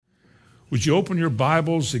Would you open your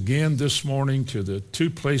Bibles again this morning to the two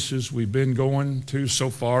places we've been going to so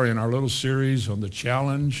far in our little series on the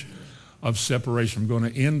challenge of separation. I'm going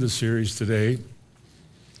to end the series today,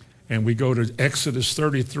 and we go to Exodus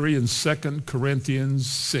 33 and 2 Corinthians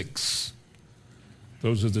 6.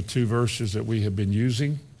 Those are the two verses that we have been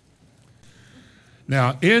using.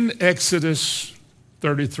 Now, in Exodus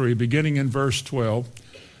 33, beginning in verse 12,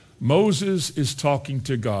 Moses is talking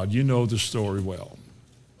to God. You know the story well.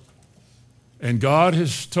 And God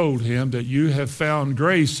has told him that you have found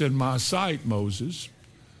grace in my sight, Moses.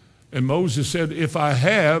 And Moses said, if I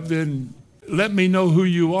have, then let me know who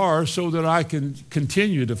you are so that I can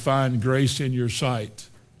continue to find grace in your sight.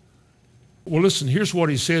 Well, listen, here's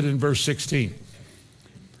what he said in verse 16.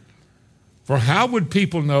 For how would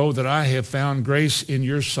people know that I have found grace in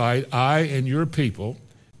your sight, I and your people?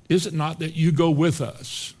 Is it not that you go with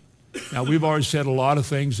us? Now, we've already said a lot of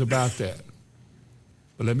things about that.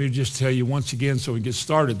 But let me just tell you once again so we get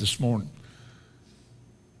started this morning.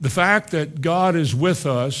 The fact that God is with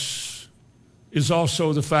us is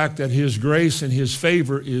also the fact that his grace and his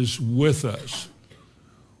favor is with us.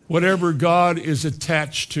 Whatever God is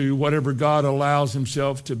attached to, whatever God allows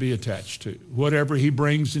himself to be attached to, whatever he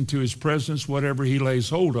brings into his presence, whatever he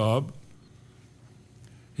lays hold of,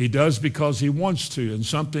 he does because he wants to, and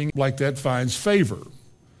something like that finds favor.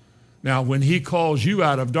 Now, when he calls you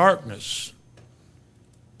out of darkness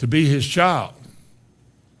to be his child,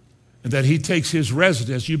 and that he takes his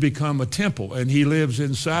residence, you become a temple, and he lives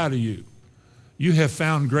inside of you. You have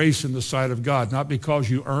found grace in the sight of God, not because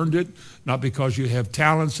you earned it, not because you have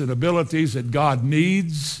talents and abilities that God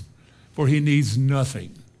needs, for he needs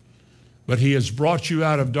nothing. But he has brought you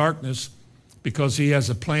out of darkness because he has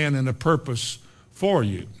a plan and a purpose for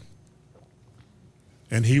you.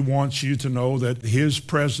 And he wants you to know that his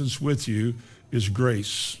presence with you is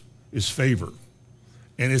grace, is favor.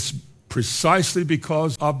 And it's precisely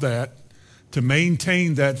because of that, to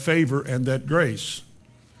maintain that favor and that grace,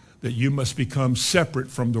 that you must become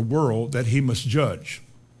separate from the world that he must judge.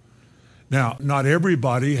 Now, not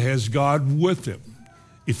everybody has God with them.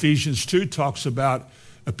 Ephesians 2 talks about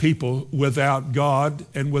a people without God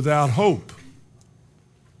and without hope.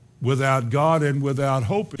 Without God and without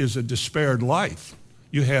hope is a despaired life.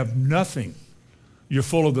 You have nothing. You're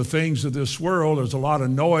full of the things of this world. There's a lot of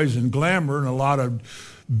noise and glamour and a lot of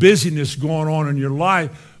busyness going on in your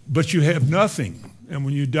life, but you have nothing. And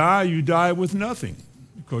when you die with nothing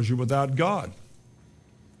because you're without God.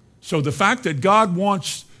 So the fact that God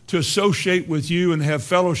wants to associate with you and have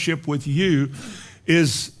fellowship with you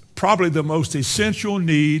is probably the most essential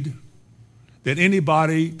need that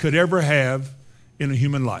anybody could ever have in a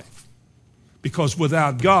human life. Because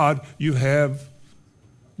without God, you have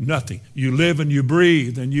nothing. You live and you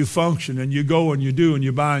breathe and you function and you go and you do and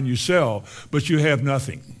you buy and you sell, but you have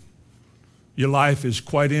nothing. Your life is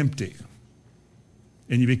quite empty,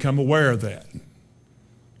 and you become aware of that.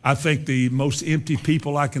 I think the most empty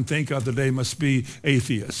people I can think of today must be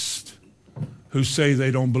atheists who say they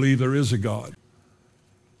don't believe there is a God.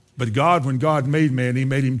 But God, when God made man, he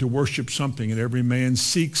made him to worship something, and every man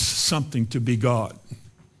seeks something to be God.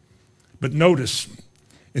 But notice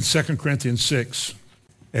in 2 Corinthians 6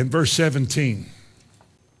 and verse 17,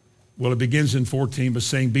 well, it begins in 14, but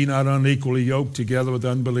saying, be not unequally yoked together with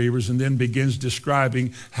unbelievers, and then begins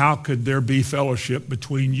describing how could there be fellowship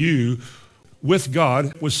between you with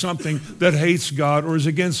God with something that hates God or is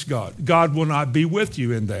against God. God will not be with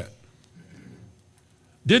you in that.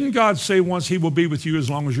 Didn't God say once he will be with you as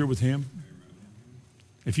long as you're with him?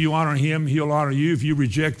 If you honor him, he'll honor you. If you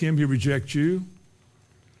reject him, he'll reject you.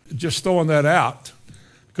 Just throwing that out,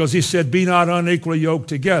 because he said, be not unequally yoked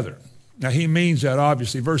together. Now, he means that,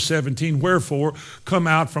 obviously. Verse 17, wherefore, come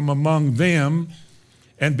out from among them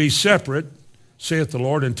and be separate, saith the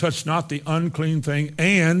Lord, and touch not the unclean thing.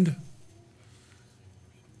 And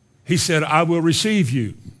he said, I will receive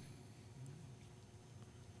you.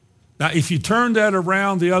 Now, if you turn that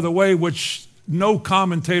around the other way, which no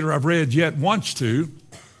commentator I've read yet wants to,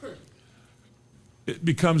 it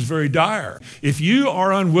becomes very dire. If you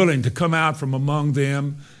are unwilling to come out from among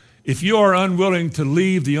them, if you are unwilling to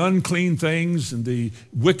leave the unclean things and the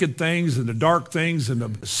wicked things and the dark things and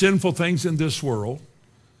the sinful things in this world,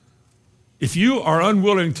 if you are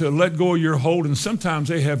unwilling to let go of your hold, and sometimes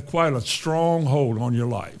they have quite a strong hold on your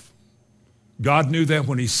life. God knew that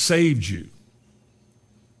when he saved you.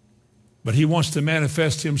 But he wants to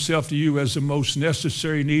manifest himself to you as the most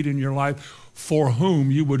necessary need in your life, for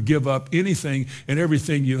whom you would give up anything and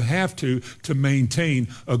everything you have to maintain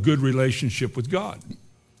a good relationship with God.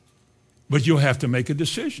 But you'll have to make a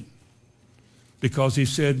decision, because he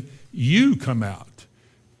said, you come out.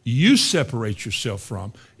 you separate yourself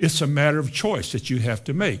from. It's a matter of choice that you have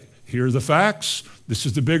to make. Here are the facts. This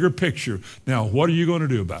is the bigger picture. Now, what are you going to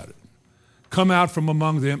do about it? Come out from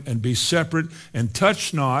among them and be separate and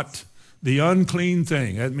touch not the unclean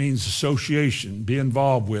thing. That means association, be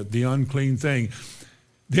involved with the unclean thing.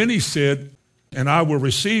 Then he said, and I will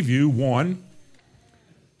receive you, one.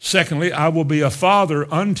 Secondly, I will be a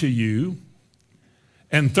father unto you.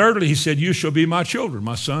 And thirdly, he said, you shall be my children,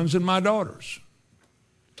 my sons and my daughters.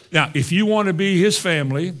 Now, if you want to be his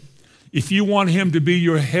family, if you want him to be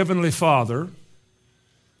your heavenly father,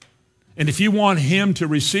 and if you want him to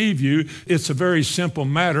receive you, it's a very simple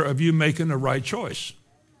matter of you making the right choice.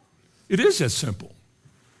 It is that simple.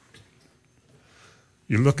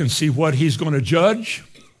 You look and see what he's going to judge,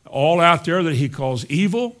 all out there that he calls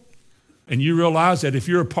evil, and you realize that if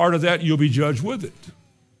you're a part of that, you'll be judged with it.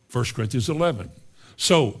 1 Corinthians 11.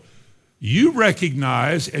 So you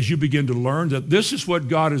recognize as you begin to learn that this is what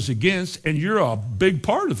God is against, and you're a big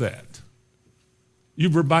part of that. You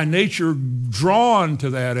were by nature drawn to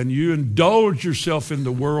that, and you indulge yourself in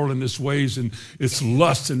the world in its ways and its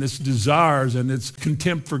lusts and its desires and its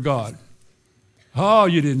contempt for God. Oh,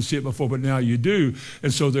 you didn't see it before, but now you do.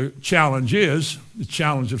 And so the challenge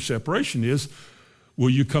of separation is, will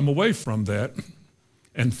you come away from that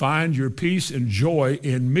and find your peace and joy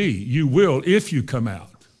in me? You will if you come out.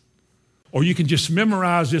 Or you can just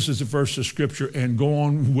memorize this as a verse of Scripture and go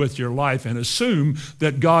on with your life and assume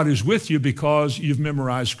that God is with you because you've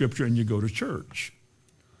memorized Scripture and you go to church.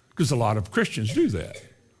 Because a lot of Christians do that.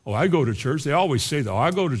 Oh, I go to church. They always say that. Oh,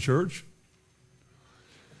 I go to church.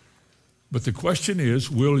 But the question is,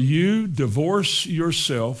 will you divorce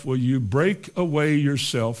yourself? Will you break away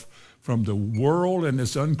yourself from the world and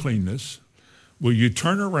its uncleanness? Will you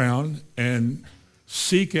turn around and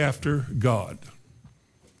seek after God?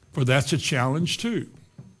 For that's a challenge too.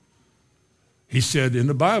 He said in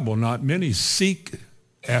the Bible, not many seek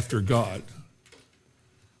after God.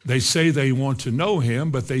 They say they want to know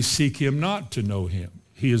him, but they seek him not to know him.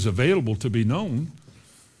 He is available to be known,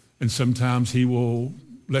 and sometimes he will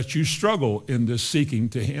let you struggle in this seeking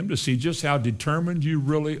to him to see just how determined you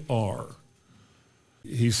really are.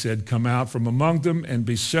 He said, come out from among them and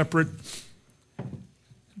be separate.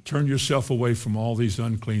 Turn yourself away from all these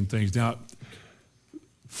unclean things. Now,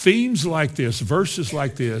 themes like this, verses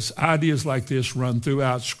like this, ideas like this run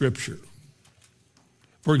throughout Scripture.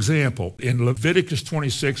 For example, in Leviticus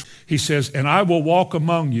 26, he says, and I will walk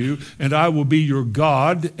among you, and I will be your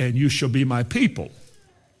God, and you shall be my people.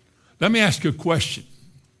 Let me ask you a question.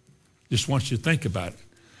 Just want you to think about it.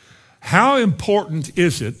 How important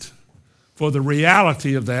is it for the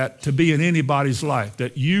reality of that to be in anybody's life,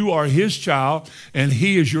 that you are his child and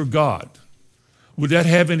he is your God? Would that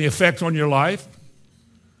have any effect on your life?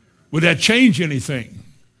 Would that change anything?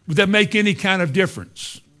 Would that make any kind of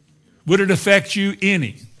difference? Would it affect you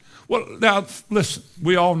any? Well, now, listen,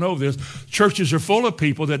 we all know this. Churches are full of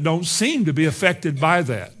people that don't seem to be affected by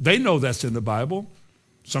that. They know that's in the Bible.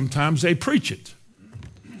 Sometimes they preach it.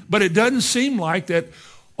 But it doesn't seem like that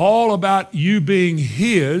all about you being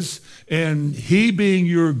his and he being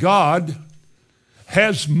your God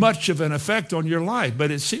has much of an effect on your life.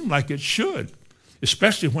 But it seemed like it should,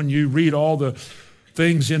 especially when you read all the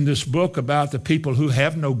things in this book about the people who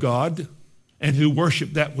have no God and who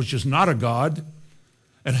worship that which is not a God,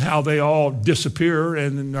 and how they all disappear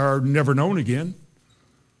and are never known again.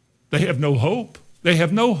 They have no hope. They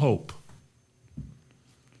have no hope.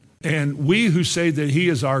 And we who say that he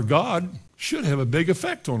is our God should have a big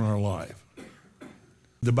effect on our life.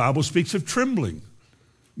 The Bible speaks of trembling.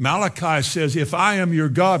 Malachi says, if I am your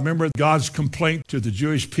God, remember God's complaint to the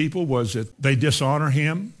Jewish people was that they dishonor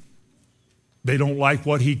him. They don't like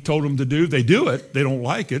what he told them to do. They do it. They don't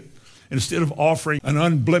like it. And instead of offering an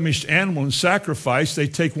unblemished animal in sacrifice, they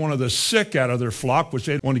take one of the sick out of their flock, which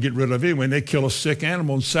they want to get rid of anyway, and they kill a sick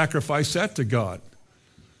animal and sacrifice that to God.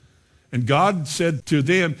 And God said to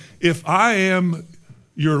them, if I am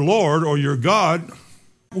your Lord or your God,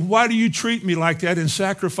 why do you treat me like that and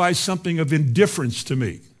sacrifice something of indifference to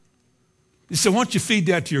me? He said, why don't you feed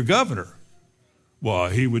that to your governor? Well,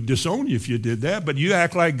 he would disown you if you did that, but you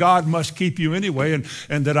act like God must keep you anyway,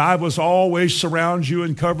 and that I was always surround you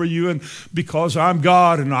and cover you, and because I'm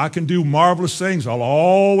God and I can do marvelous things, I'll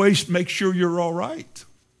always make sure you're all right.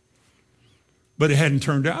 But it hadn't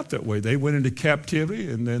turned out that way. They went into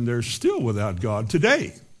captivity, and then they're still without God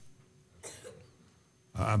today.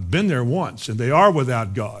 I've been there once, and they are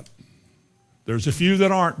without God. There's a few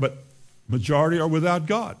that aren't, but majority are without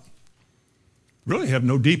God. Really have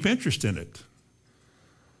no deep interest in it.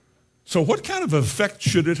 So what kind of effect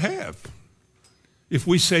should it have if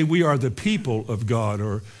we say we are the people of God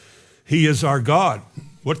or he is our God?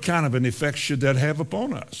 what kind of an effect should that have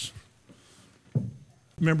upon us?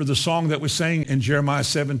 Remember the song that we sang in Jeremiah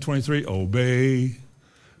 7:23, obey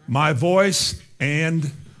my voice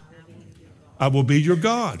and I will be your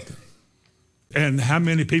God. And how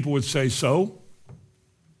many people would say so?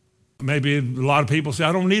 Maybe a lot of people say,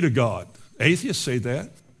 I don't need a God. Atheists say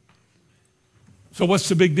that. So what's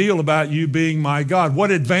the big deal about you being my God?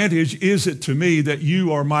 What advantage is it to me that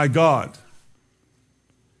you are my God?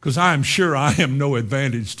 Because I am sure I am no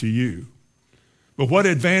advantage to you. But what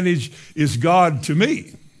advantage is God to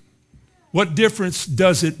me? What difference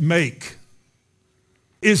does it make?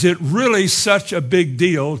 Is it really such a big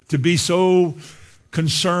deal to be so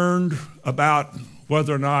concerned about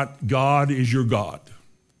whether or not God is your God?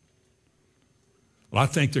 Well, I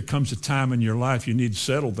think there comes a time in your life you need to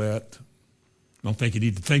settle that. I don't think you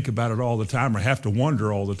need to think about it all the time or have to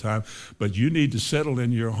wonder all the time, but you need to settle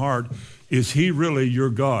in your heart, is he really your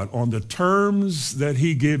God? On the terms that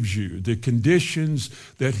he gives you, the conditions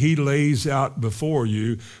that he lays out before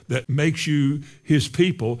you that makes you his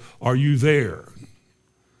people, are you there?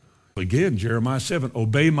 Again, Jeremiah 7,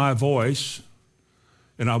 obey my voice,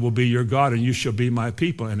 and I will be your God, and you shall be my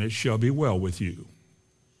people, and it shall be well with you.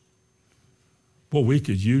 Well, we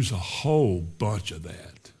could use a whole bunch of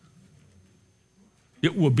that.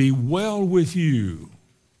 It will be well with you.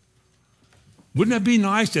 Wouldn't that be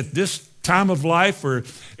nice at this time of life for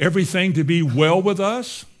everything to be well with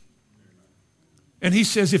us? And he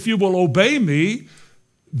says, if you will obey me,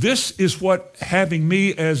 this is what having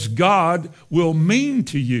me as God will mean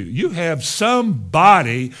to you. You have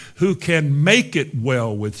somebody who can make it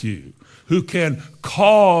well with you, who can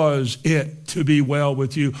cause it to be well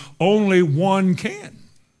with you. Only one can.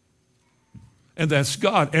 And that's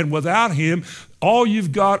God. And without him, all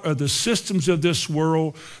you've got are the systems of this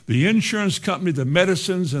world, the insurance company, the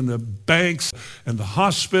medicines, and the banks, and the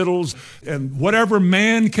hospitals, and whatever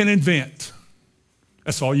man can invent.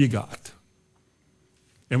 That's all you got.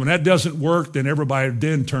 And when that doesn't work, then everybody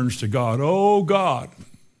then turns to God. Oh, God.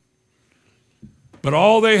 But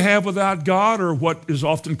all they have without God are what is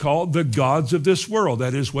often called the gods of this world.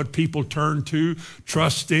 That is what people turn to,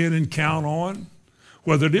 trust in, and count on,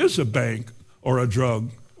 whether it is a bank or a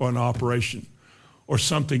drug or an operation or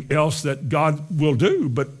something else that God will do.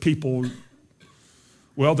 But people,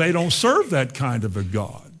 well, they don't serve that kind of a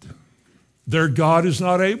God. Their God is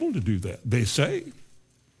not able to do that, they say.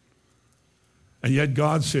 And yet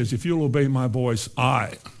God says, if you'll obey my voice,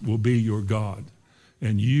 I will be your God.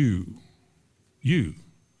 And you,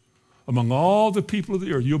 among all the people of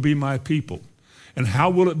the earth, you'll be my people. And how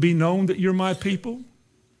will it be known that you're my people?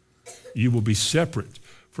 You will be separate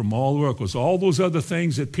from all the world. Because all those other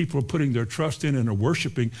things that people are putting their trust in and are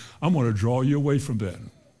worshiping, I'm going to draw you away from that.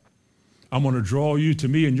 I'm going to draw you to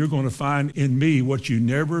me, and you're going to find in me what you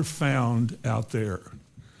never found out there.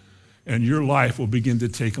 And your life will begin to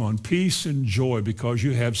take on peace and joy because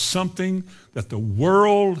you have something that the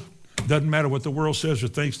world, doesn't matter what the world says or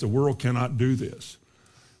thinks, the world cannot do this.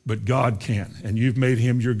 But God can, and you've made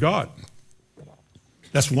him your God.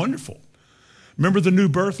 That's wonderful. Remember the new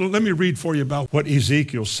birth? Let me read for you about what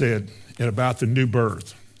Ezekiel said about the new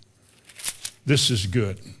birth. This is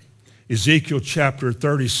good. Ezekiel chapter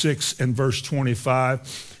 36 and verse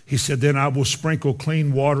 25. He said, then I will sprinkle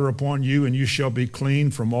clean water upon you, and you shall be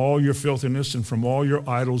clean from all your filthiness, and from all your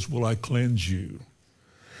idols will I cleanse you.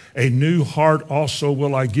 A new heart also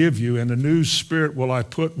will I give you, and a new spirit will I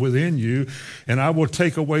put within you, and I will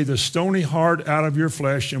take away the stony heart out of your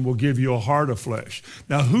flesh and will give you a heart of flesh.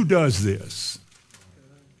 Now, who does this?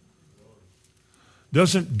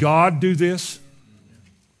 Doesn't God do this?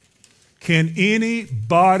 Can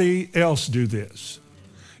anybody else do this?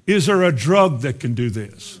 Is there a drug that can do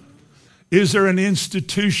this? Is there an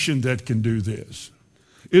institution that can do this?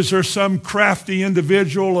 Is there some crafty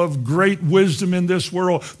individual of great wisdom in this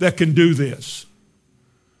world that can do this?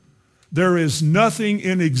 There is nothing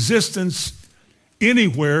in existence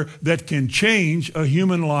anywhere that can change a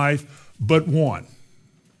human life but one.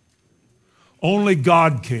 Only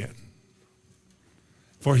God can.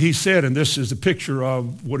 For he said, and this is a picture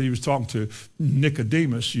of what he was talking to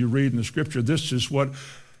Nicodemus, you read in the scripture, this is what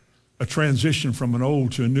a transition from an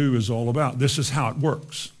old to a new is all about. This is how it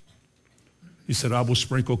works. He said, I will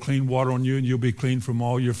sprinkle clean water on you, and you'll be clean from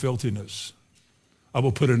all your filthiness. I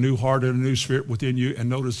will put a new heart and a new spirit within you. And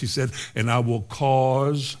notice he said, and I will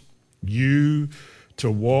cause you to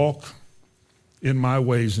walk in my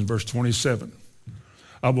ways, in verse 27.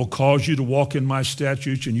 I will cause you to walk in my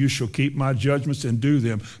statutes, and you shall keep my judgments and do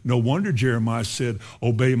them. No wonder Jeremiah said,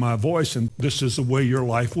 obey my voice, and this is the way your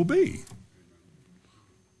life will be.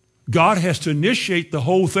 God has to initiate the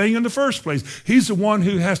whole thing in the first place. He's the one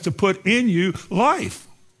who has to put in you life.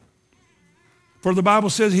 For the Bible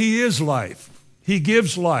says he is life. He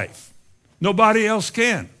gives life. Nobody else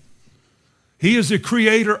can. He is the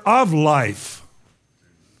creator of life.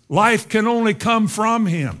 Life can only come from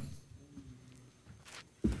him.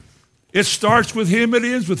 It starts with him, it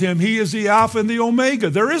ends with him. He is the Alpha and the Omega.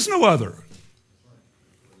 There is no other.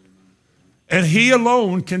 And he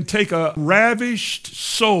alone can take a ravished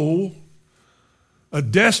soul, a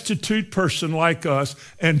destitute person like us,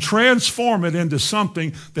 and transform it into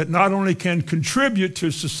something that not only can contribute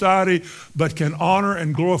to society, but can honor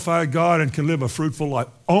and glorify God and can live a fruitful life.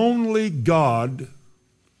 Only God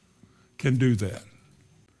can do that.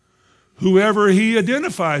 Whoever he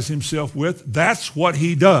identifies himself with, that's what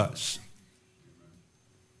he does.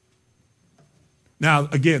 Now,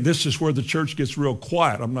 again, this is where the church gets real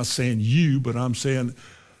quiet. I'm not saying you, but I'm saying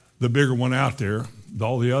the bigger one out there,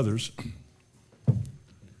 all the others.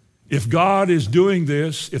 If God is doing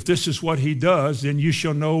this, if this is what he does, then you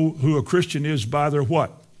shall know who a Christian is by their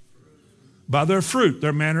what? By their fruit,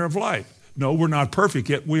 their manner of life. No, we're not perfect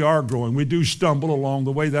yet. We are growing. We do stumble along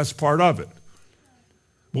the way. That's part of it.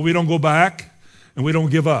 But we don't go back, and we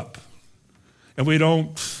don't give up. And we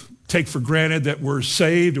don't take for granted that we're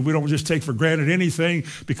saved, and we don't just take for granted anything,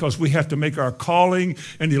 because we have to make our calling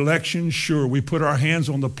and election sure. We put our hands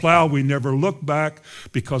on the plow. We never look back,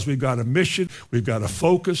 because we've got a mission. We've got a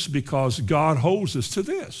focus, because God holds us to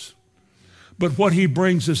this. But what he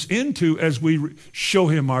brings us into as we show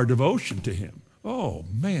him our devotion to him, oh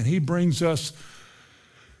man, he brings us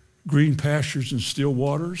green pastures and still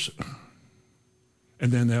waters.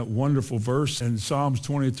 And then that wonderful verse in Psalms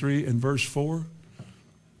 23 and verse 4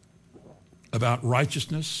 about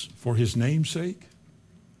righteousness for his name's sake.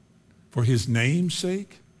 For his name's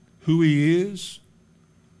sake, who he is.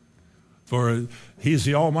 For he is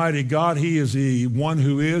the Almighty God. He is the one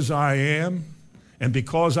who is, I am. And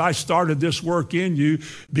because I started this work in you,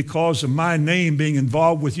 because of my name being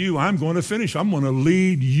involved with you, I'm going to finish. I'm going to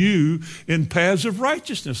lead you in paths of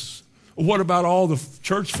righteousness. What about all the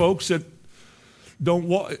church folks that don't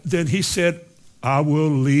walk? Then he said, I will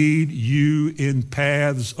lead you in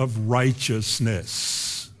paths of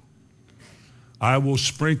righteousness. I will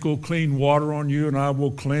sprinkle clean water on you, and I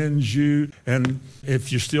will cleanse you. And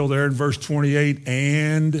if you're still there in verse 28,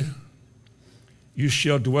 and you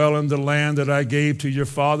shall dwell in the land that I gave to your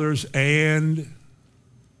fathers, and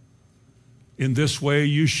in this way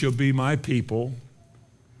you shall be my people,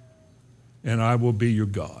 and I will be your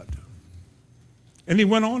God. And he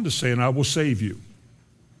went on to say, and I will save you.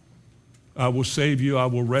 I will save you. I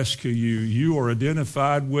will rescue you. You are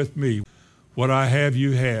identified with me. What I have,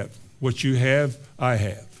 you have. What you have, I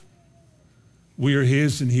have. We are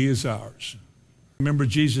his and he is ours. Remember,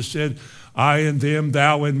 Jesus said, I and them,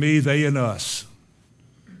 thou and me, they and us,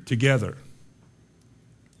 together.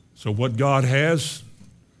 So what God has,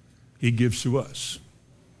 he gives to us.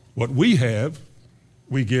 What we have,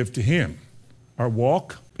 we give to him. Our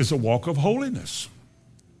walk is a walk of holiness.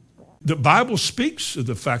 The Bible speaks of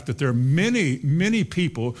the fact that there are many, many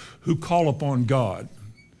people who call upon God,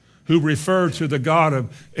 who refer to the God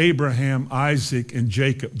of Abraham, Isaac, and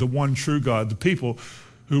Jacob, the one true God, the people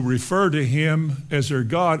who refer to him as their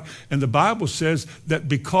God. And the Bible says that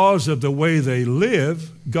because of the way they live,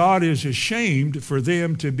 God is ashamed for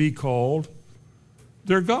them to be called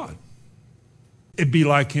their God. It'd be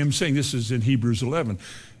like him saying, this is in Hebrews 11,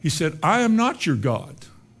 he said, I am not your God.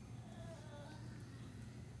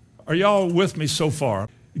 Are y'all with me so far?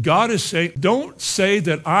 God is saying, don't say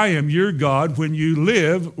that I am your God when you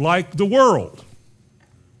live like the world.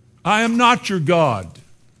 I am not your God.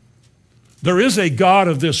 There is a God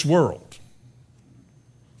of this world.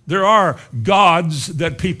 There are gods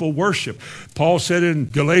that people worship. Paul said in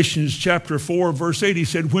Galatians chapter 4, verse 8, he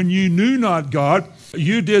said, when you knew not God,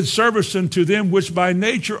 you did service unto them which by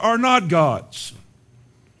nature are not gods.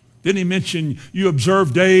 Then he mentioned you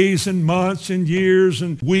observe days and months and years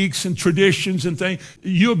and weeks and traditions and things.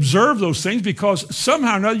 You observe those things because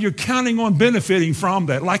somehow or another you're counting on benefiting from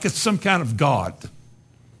that, like it's some kind of God.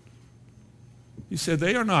 He said,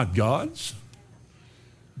 they are not gods.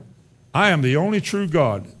 I am the only true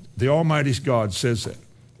God. The Almighty God says that.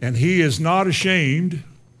 And he is not ashamed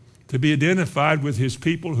to be identified with his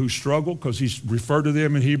people who struggle, because he's referred to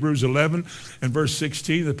them in Hebrews 11 and verse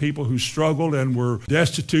 16, the people who struggled and were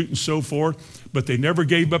destitute and so forth, but they never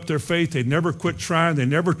gave up their faith. They never quit trying. They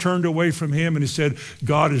never turned away from him. And he said,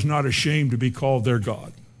 God is not ashamed to be called their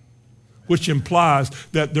God, which implies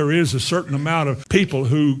that there is a certain amount of people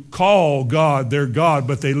who call God their God,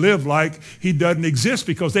 but they live like he doesn't exist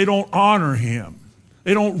because they don't honor him.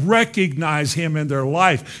 They don't recognize him in their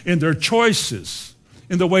life, in their choices,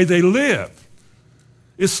 in the way they live.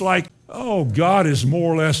 It's like Oh, God is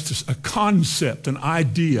more or less just a concept, an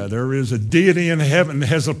idea. There is a deity in heaven that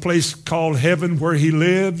has a place called heaven where he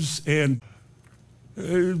lives, and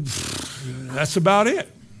that's about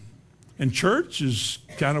it. And church is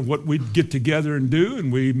kind of what we get together and do,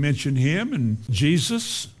 and we mention him and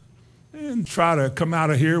Jesus and try to come out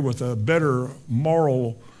of here with a better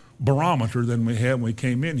moral barometer than we had when we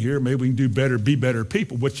came in here. Maybe we can do better, be better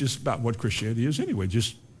people, which is about what Christianity is anyway,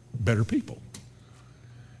 just better people.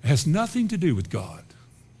 It has nothing to do with God.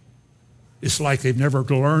 It's like they've never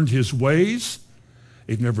learned his ways.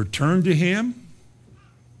 They've never turned to him.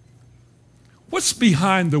 What's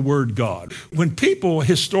behind the word God? When people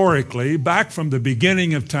historically, back from the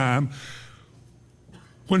beginning of time,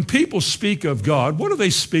 when people speak of God, what are they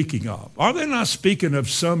speaking of? Are they not speaking of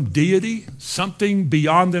some deity, something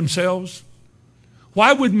beyond themselves?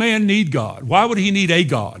 Why would man need God? Why would he need a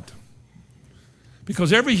God?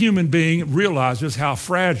 Because every human being realizes how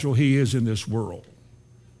fragile he is in this world.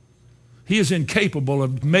 He is incapable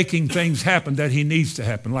of making things happen that he needs to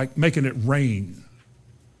happen, like making it rain.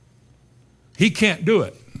 He can't do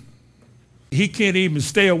it. He can't even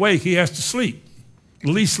stay awake. He has to sleep.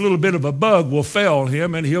 The least little bit of a bug will fail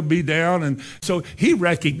him and he'll be down. And so he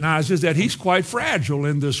recognizes that he's quite fragile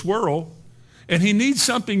in this world. And he needs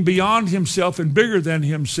something beyond himself and bigger than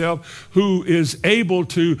himself who is able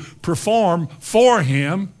to perform for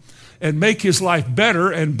him and make his life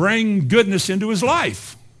better and bring goodness into his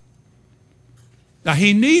life. Now,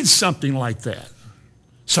 he needs something like that.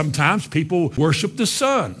 Sometimes people worship the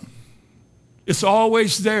sun. It's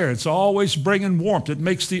always there. It's always bringing warmth. It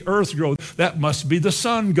makes the earth grow. That must be the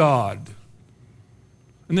sun god.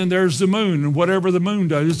 And then there's the moon, and whatever the moon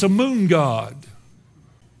does, it's a moon god.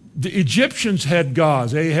 The Egyptians had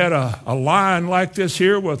gods. They had a lion like this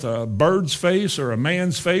here with a bird's face or a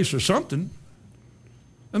man's face or something,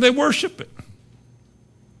 and they worship it.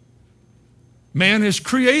 Man has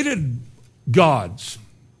created gods.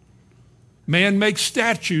 Man makes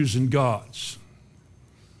statues and gods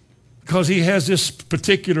because he has this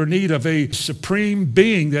particular need of a supreme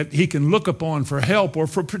being that he can look upon for help or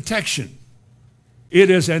for protection. It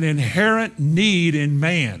is an inherent need in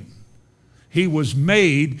man. He was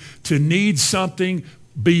made to need something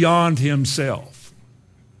beyond himself.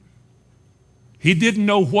 He didn't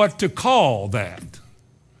know what to call that.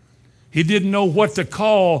 He didn't know what to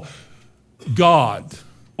call God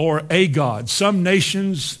or a God. Some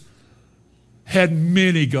nations had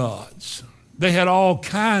many gods. They had all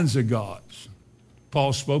kinds of gods.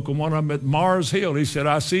 Paul spoke of one of them at Mars Hill. He said,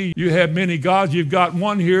 I see you have many gods. You've got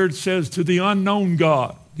one here that says to the unknown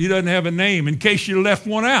God. He doesn't have a name in case you left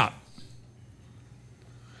one out.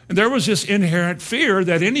 And there was this inherent fear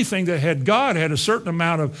that anything that had God had a certain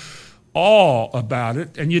amount of awe about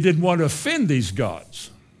it, and you didn't want to offend these gods.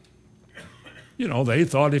 You know, they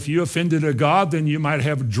thought if you offended a god, then you might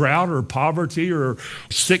have drought or poverty or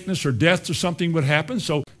sickness or death or something would happen.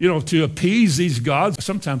 So, to appease these gods,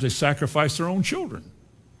 sometimes they sacrifice their own children.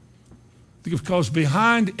 Because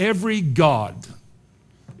behind every god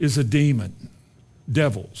is a demon,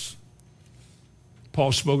 devils.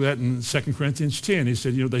 Paul spoke that in 2 Corinthians 10. He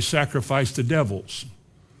said, they sacrifice the devils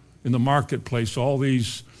in the marketplace, all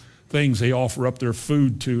these things they offer up their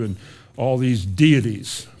food to, and all these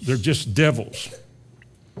deities. They're just devils.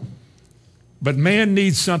 But man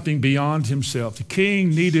needs something beyond himself. The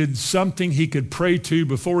king needed something he could pray to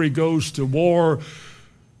before he goes to war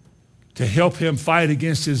to help him fight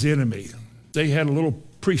against his enemy. They had a little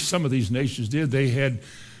priest, some of these nations did. They had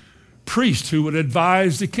priests who would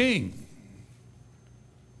advise the king.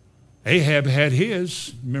 Ahab had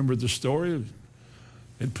his. Remember the story?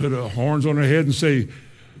 And put horns on their head and say,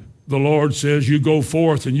 the Lord says you go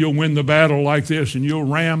forth and you'll win the battle like this and you'll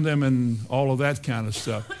ram them and all of that kind of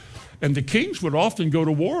stuff. And the kings would often go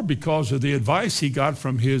to war because of the advice he got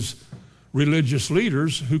from his religious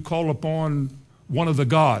leaders who call upon one of the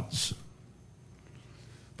gods.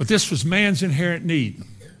 But this was man's inherent need.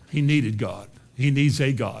 He needed God. He needs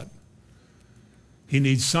a God. He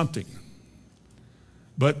needs something.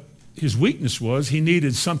 But his weakness was he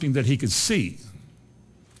needed something that he could see.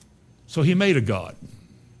 So he made a God.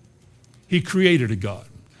 He created a God.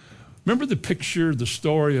 Remember the picture, the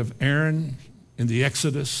story of Aaron in the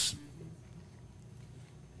Exodus?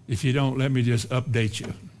 If you don't, let me just update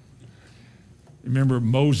you. Remember,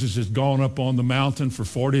 Moses has gone up on the mountain for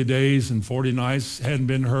 40 days and 40 nights, hadn't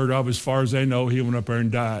been heard of as far as they know. He went up there and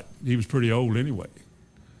died. He was pretty old anyway.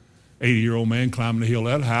 80-year-old man climbing a hill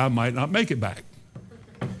that high might not make it back.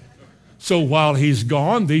 So while he's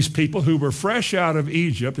gone, these people who were fresh out of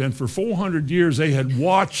Egypt, and for 400 years they had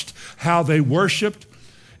watched how they worshiped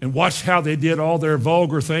and watched how they did all their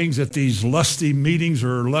vulgar things at these lusty meetings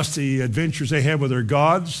or lusty adventures they had with their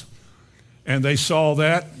gods. And they saw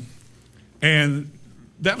that, and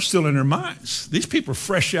that was still in their minds. These people are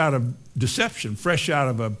fresh out of deception, fresh out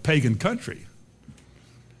of a pagan country.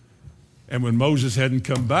 And when Moses hadn't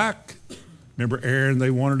come back, remember Aaron, they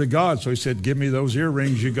wanted a god. So he said, give me those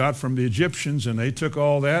earrings you got from the Egyptians. And they took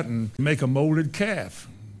all that and make a molded calf.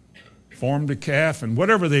 Formed a calf, and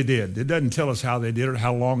whatever they did. It doesn't tell us how they did it,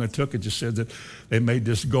 how long it took. It just said that they made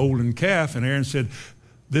this golden calf, and Aaron said,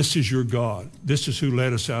 this is your God. This is who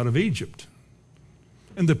led us out of Egypt.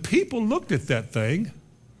 And the people looked at that thing.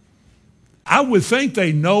 I would think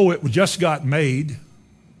they know it just got made.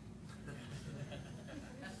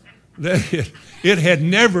 That it had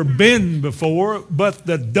never been before, but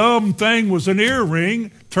the dumb thing was an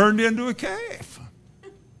earring turned into a calf.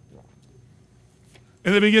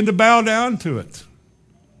 And they began to bow down to it.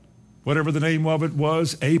 Whatever the name of it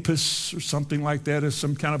was, Apis or something like that, is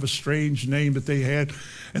some kind of a strange name that they had.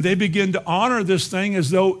 And they began to honor this thing as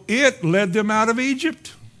though it led them out of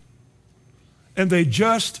Egypt. And they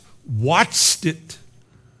just watched it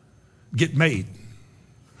get made.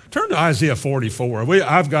 Turn to Isaiah 44.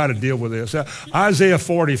 I've got to deal with this. Isaiah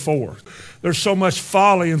 44. There's so much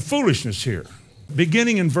folly and foolishness here.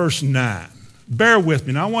 Beginning in verse 9. Bear with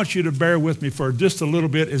me. Now, I want you to bear with me for just a little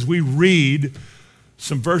bit as we read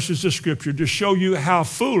some verses of Scripture to show you how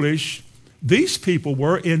foolish these people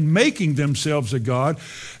were in making themselves a God,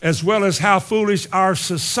 as well as how foolish our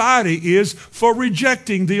society is for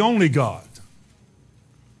rejecting the only God.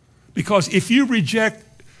 Because if you reject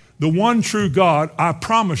the one true God, I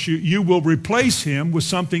promise you, you will replace him with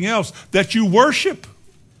something else that you worship.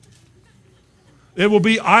 There will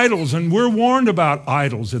be idols, and we're warned about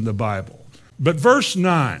idols in the Bible. But verse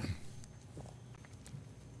 9,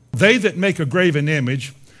 they that make a graven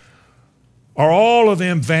image are all of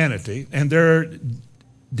them vanity, and their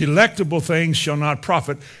delectable things shall not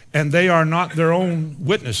profit, and they are not their own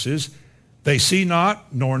witnesses. They see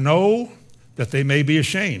not, nor know, that they may be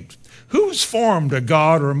ashamed. Who has formed a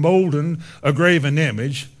god or molden a graven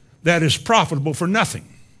image that is profitable for nothing?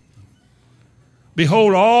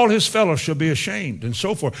 Behold, all his fellows shall be ashamed, and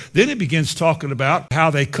so forth. Then it begins talking about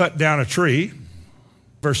how they cut down a tree.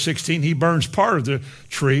 Verse 16, he burns part of the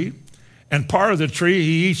tree, and part of the tree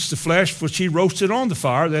he eats the flesh which he roasted on the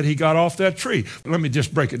fire that he got off that tree. Let me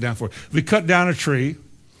just break it down for you. We cut down a tree,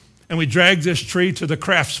 and we drag this tree to the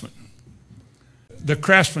craftsman. The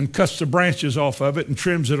craftsman cuts the branches off of it and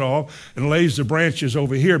trims it off and lays the branches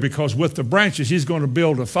over here, because with the branches he's going to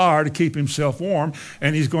build a fire to keep himself warm,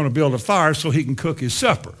 and he's going to build a fire so he can cook his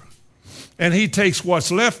supper. And he takes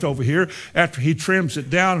what's left over here after he trims it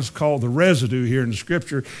down. It's called the residue here in the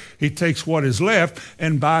Scripture. He takes what is left,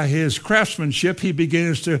 and by his craftsmanship he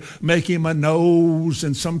begins to make him a nose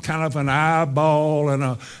and some kind of an eyeball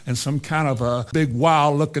and some kind of a big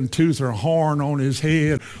wild-looking tooth or horn on his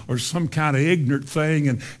head or some kind of ignorant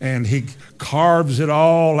thing, and he carves it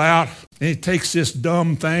all out. And he takes this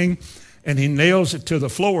dumb thing and he nails it to the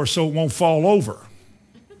floor so it won't fall over.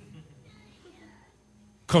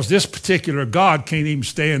 Because this particular God can't even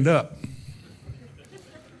stand up.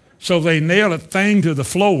 So they nail a thing to the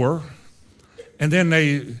floor, and then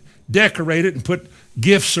they decorate it and put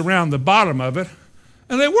gifts around the bottom of it,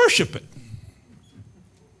 and they worship it.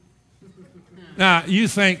 Now, you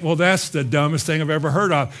think, well, that's the dumbest thing I've ever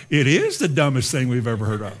heard of. It is the dumbest thing we've ever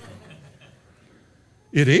heard of.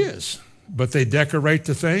 It is. But they decorate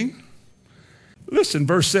the thing. Listen,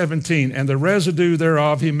 verse 17, and the residue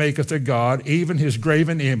thereof he maketh a god, even his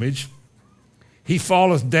graven image. He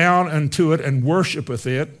falleth down unto it and worshipeth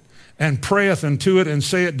it, and prayeth unto it, and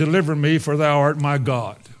saith, deliver me, for thou art my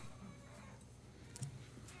God.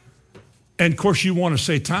 And of course you want to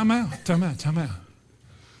say, time out, time out, time out.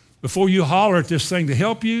 Before you holler at this thing to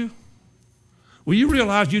help you, well, you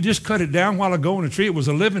realize you just cut it down a while ago in a tree. It was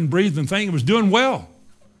a living, breathing thing. It was doing well.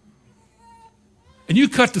 And you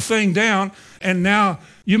cut the thing down, and now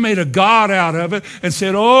you made a god out of it and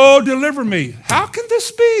said, oh, deliver me. How can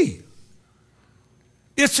this be?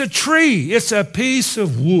 It's a tree. It's a piece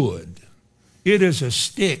of wood. It is a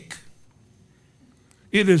stick.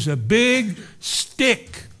 It is a big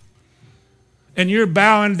stick. And you're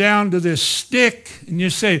bowing down to this stick, and you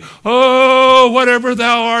say, oh, whatever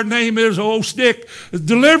thou art name is, oh stick,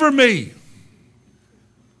 deliver me.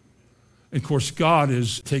 And of course, God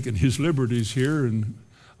is taking his liberties here in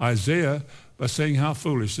Isaiah by saying how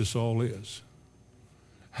foolish this all is.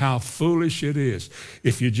 How foolish it is.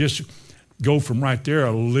 If you just go from right there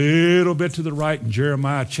a little bit to the right in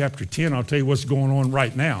Jeremiah chapter 10, I'll tell you what's going on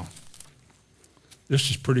right now. This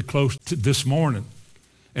is pretty close to this morning,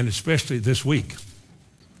 and especially this week.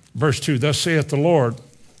 Verse 2, thus saith the Lord,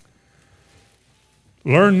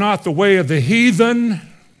 learn not the way of the heathen,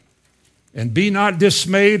 and be not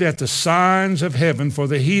dismayed at the signs of heaven, for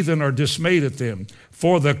the heathen are dismayed at them.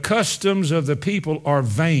 For the customs of the people are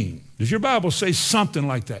vain. Does your Bible say something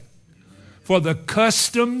like that? For the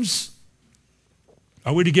customs,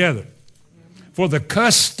 are we together? For the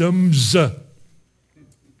customs,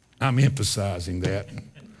 I'm emphasizing that,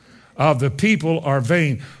 of the people are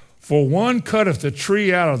vain. For one cutteth a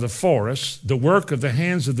tree out of the forest, the work of the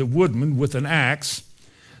hands of the woodman with an axe.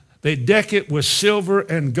 They deck it with silver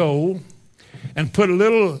and gold, and put a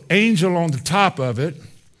little angel on the top of it,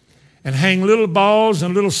 and hang little balls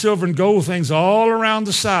and little silver and gold things all around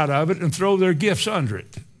the side of it, and throw their gifts under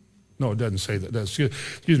it. No, it doesn't say that.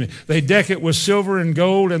 Excuse me. They deck it with silver and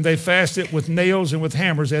gold, and they fast it with nails and with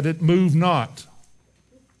hammers, that it move not.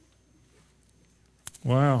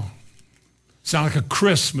 Wow. Sound like a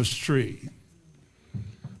Christmas tree.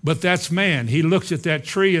 But that's man. He looks at that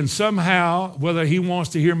tree, and somehow, whether he wants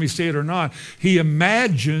to hear me say it or not, he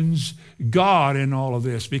imagines God in all of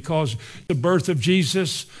this, because the birth of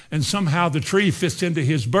Jesus, and somehow the tree fits into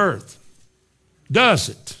his birth. Does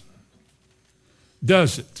it?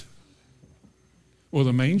 Does it? Well,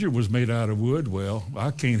 the manger was made out of wood. Well,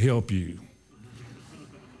 I can't help you.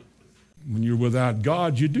 When you're without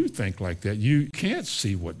God, you do think like that. You can't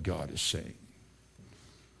see what God is saying.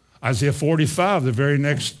 Isaiah 45, the very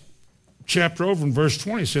next chapter over in verse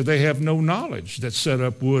 20, said they have no knowledge that set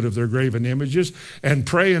up wood of their graven images and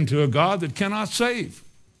pray unto a God that cannot save.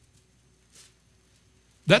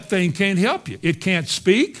 That thing can't help you. It can't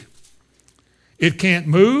speak. It can't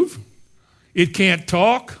move. It can't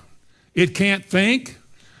talk. It can't think.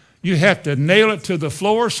 You have to nail it to the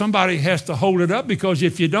floor. Somebody has to hold it up, because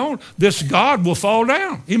if you don't, this God will fall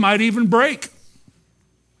down. He might even break.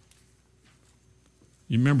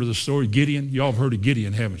 You remember the story of Gideon? You all have heard of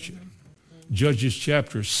Gideon, haven't you? Judges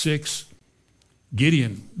chapter 6.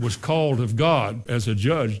 Gideon was called of God as a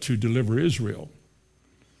judge to deliver Israel.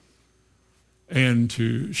 And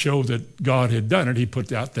to show that God had done it, he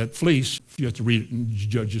put out that fleece. You have to read it in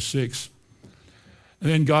Judges 6. And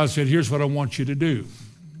then God said, here's what I want you to do.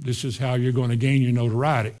 This is how you're going to gain your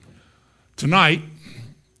notoriety. Tonight,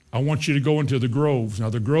 I want you to go into the groves. Now,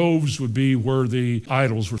 the groves would be where the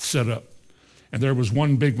idols were set up. And there was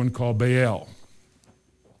one big one called Baal.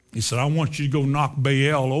 He said, I want you to go knock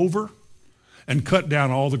Baal over and cut down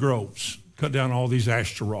all the groves. Cut down all these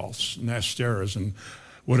Ashtaroths and Asteras and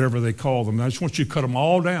whatever they call them. I just want you to cut them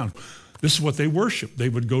all down. This is what they worship. They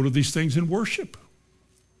would go to these things and worship.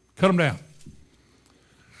 Cut them down.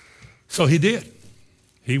 So he did.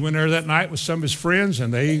 He went there that night with some of his friends,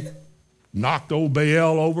 and they knocked old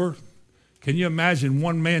Baal over. Can you imagine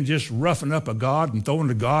one man just roughing up a god and throwing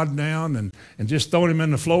the god down and just throwing him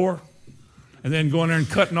in the floor? And then going there and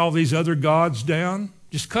cutting all these other gods down?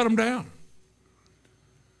 Just cut them down.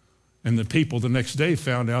 And the people the next day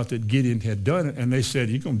found out that Gideon had done it, and they said,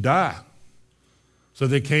 you're going to die. So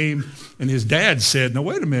they came, and his dad said, no,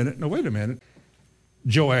 wait a minute.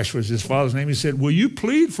 Joash was his father's name. He said, will you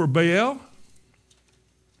plead for Baal?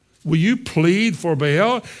 Will you plead for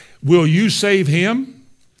Baal? Will you save him?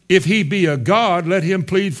 If he be a god, let him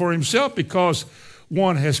plead for himself, because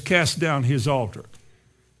one has cast down his altar.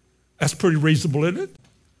 That's pretty reasonable, isn't it?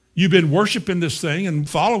 You've been worshiping this thing and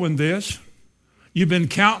following this. You've been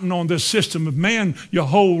counting on this system of man your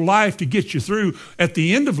whole life to get you through. At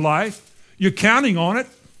the end of life, you're counting on it.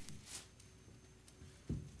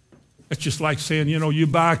 It's just like saying, you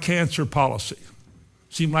buy a cancer policy.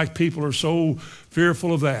 Seems like people are so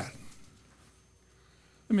fearful of that.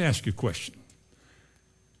 Let me ask you a question.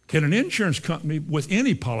 Can an insurance company with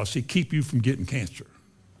any policy keep you from getting cancer?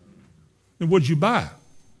 Then what'd you buy?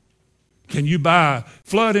 Can you buy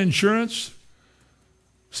flood insurance?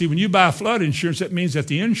 See, when you buy flood insurance, that means that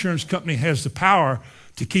the insurance company has the power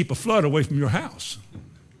to keep a flood away from your house.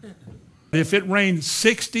 If it rained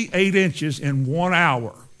 68 inches in 1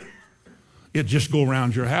 hour, it'd just go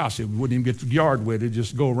around your house. It wouldn't even get the yard wet. It'd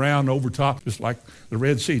just go around over top, just like the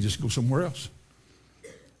Red Sea, just go somewhere else.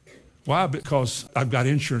 Why? Because I've got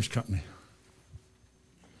insurance company.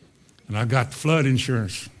 And I've got flood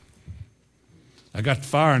insurance. I got the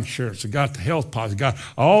fire insurance. I got the health policy. I got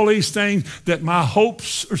all these things that my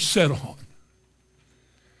hopes are set on.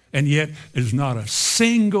 And yet, there's not a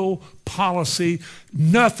single policy,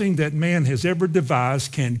 nothing that man has ever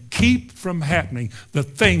devised can keep from happening the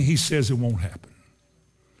thing he says it won't happen.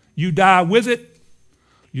 You die with it,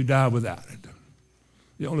 you die without it.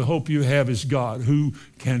 The only hope you have is God, who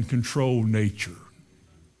can control nature.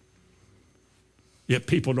 Yet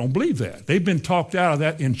people don't believe that. They've been talked out of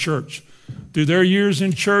that in church through their years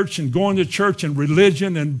in church and going to church and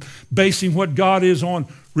religion and basing what God is on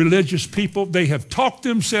religious people, they have talked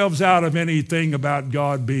themselves out of anything about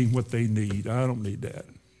God being what they need. I don't need that.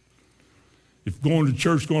 If going to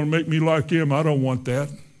church is going to make me like him, I don't want that.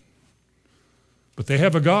 But they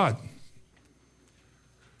have a God.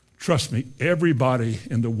 Trust me, everybody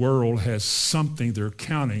in the world has something they're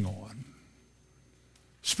counting on,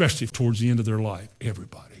 especially towards the end of their life.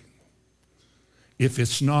 Everybody. If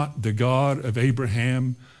it's not the God of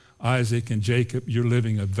Abraham, Isaac, and Jacob, you're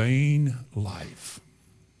living a vain life.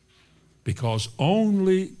 Because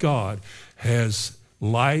only God has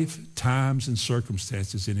life, times, and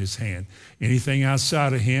circumstances in his hand. Anything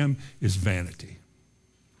outside of him is vanity.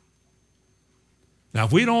 Now,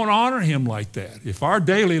 if we don't honor him like that, if our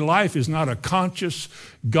daily life is not a conscious,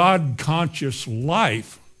 God-conscious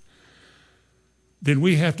life, then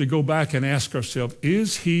we have to go back and ask ourselves,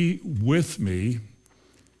 is he with me?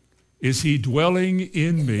 Is he dwelling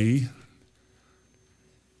in me?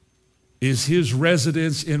 Is his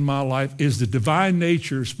residence in my life? Is the divine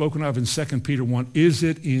nature spoken of in 2 Peter 1, is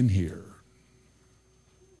it in here?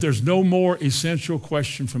 There's no more essential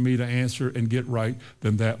question for me to answer and get right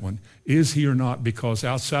than that one. Is he or not? Because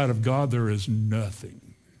outside of God, there is nothing.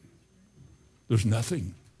 There's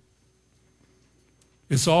nothing.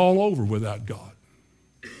 It's all over without God.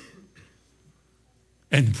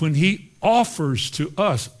 And when he offers to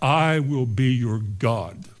us, I will be your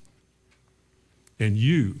God, and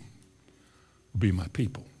you will be my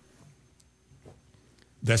people.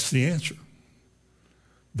 That's the answer.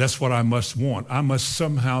 That's what I must want. I must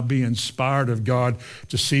somehow be inspired of God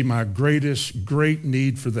to see my great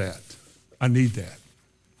need for that. I need that.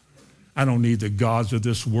 I don't need the gods of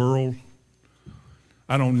this world.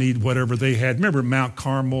 I don't need whatever they had. Remember Mount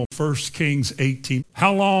Carmel, 1 Kings 18.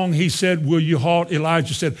 How long, he said, will you halt?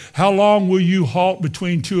 Elijah said, how long will you halt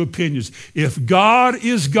between two opinions? If God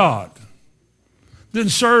is God, then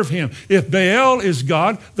serve him. If Baal is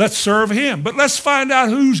God, let's serve him. But let's find out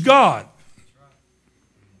who's God.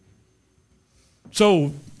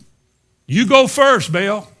 So you go first,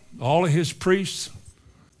 Baal. All of his priests.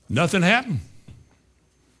 Nothing happened.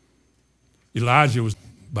 Elijah was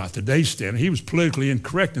about today's standard. He was politically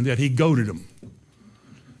incorrect in that he goaded them.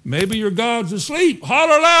 Maybe your God's asleep.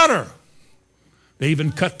 Holler louder. They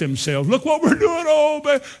even cut themselves. Look what we're doing, oh,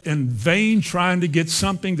 man. In vain trying to get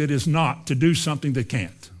something that is not, to do something that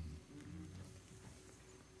can't.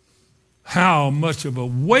 How much of a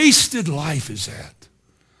wasted life is that?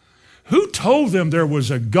 Who told them there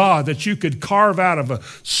was a God that you could carve out of a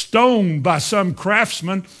stone by some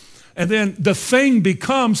craftsman, and then the thing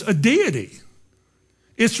becomes a deity?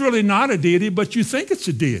 It's really not a deity, but you think it's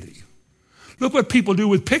a deity. Look what people do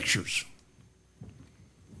with pictures.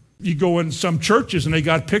 You go in some churches and they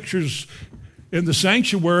got pictures in the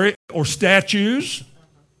sanctuary or statues.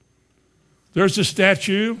 There's a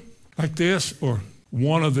statue like this, or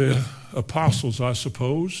one of the apostles, I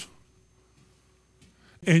suppose.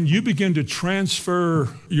 And you begin to transfer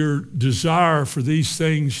your desire for these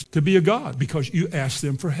things to be a God because you ask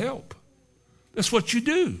them for help. That's what you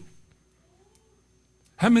do.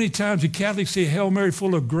 How many times do Catholics say, Hail Mary,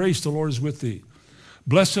 full of grace, the Lord is with thee.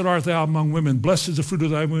 Blessed art thou among women. Blessed is the fruit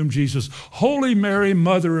of thy womb, Jesus. Holy Mary,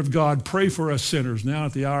 Mother of God, pray for us sinners now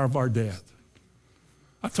at the hour of our death.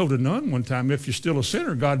 I told a nun one time, if you're still a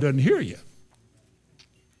sinner, God doesn't hear you.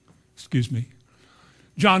 Excuse me.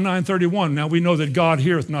 John 9:31, now we know that God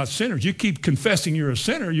heareth not sinners. You keep confessing you're a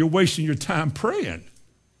sinner, you're wasting your time praying.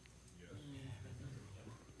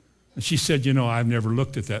 And she said, I've never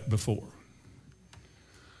looked at that before.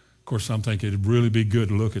 Of course, I'm thinking it'd really be good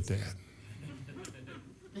to look at that.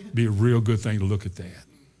 Be a real good thing to look at that.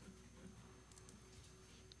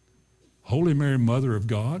 Holy Mary, Mother of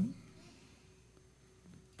God.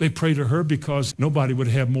 They pray to her because nobody would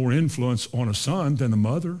have more influence on a son than a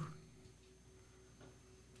mother.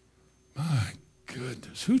 My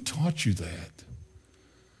goodness, who taught you that?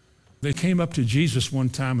 They came up to Jesus one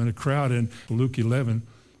time in a crowd in Luke 11,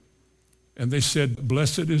 and they said,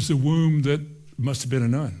 blessed is the womb that must have been a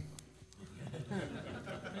nun.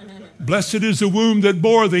 Blessed is the womb that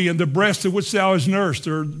bore thee and the breast of which thou hast nursed,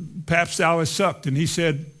 or perhaps thou hast sucked. And he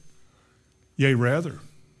said, yea, rather.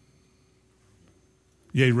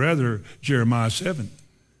 Yea, rather, Jeremiah 7.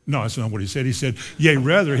 No, that's not what he said. He said, yea,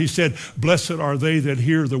 rather. He said, blessed are they that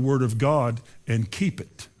hear the word of God and keep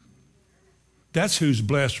it. That's who's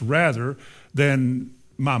blessed rather than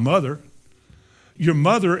my mother. Your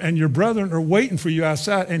mother and your brethren are waiting for you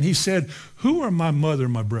outside. And he said, who are my mother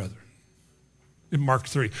and my brother? In Mark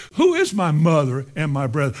 3. Who is my mother and my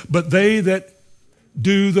brother? But they that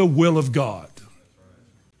do the will of God.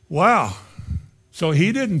 Wow. So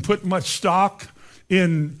he didn't put much stock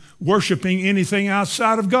in worshiping anything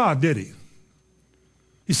outside of God, did he?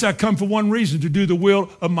 He said, I come for one reason, to do the will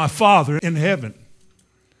of my Father in heaven.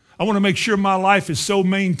 I want to make sure my life is so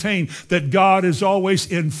maintained that God is always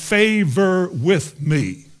in favor with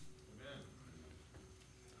me.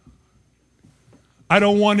 I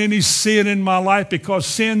don't want any sin in my life, because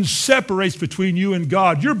sin separates between you and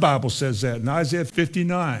God. Your Bible says that in Isaiah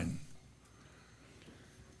 59.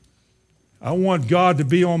 I want God to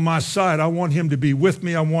be on my side. I want him to be with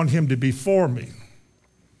me. I want him to be for me.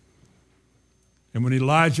 And when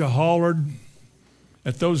Elijah hollered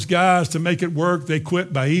at those guys to make it work, they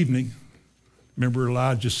quit by evening. Remember,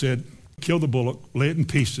 Elijah said, kill the bullock, lay it in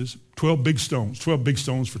pieces, 12 big stones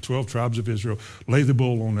for 12 tribes of Israel. Lay the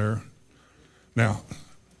bull on there. Now,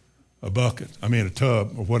 a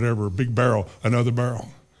tub or whatever, a big barrel, another barrel.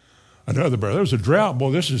 There was a drought.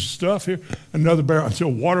 Boy, this is stuff here. Another barrel,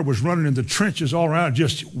 until water was running in the trenches all around,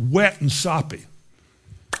 just wet and soppy.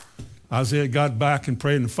 Isaiah got back and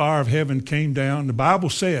prayed, and the fire of heaven came down. The Bible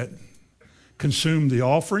said, consumed the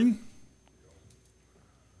offering,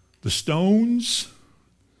 the stones,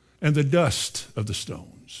 and the dust of the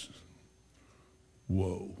stones.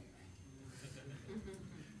 Whoa.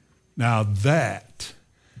 Now that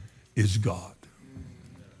is God.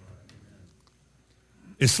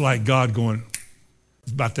 It's like God going,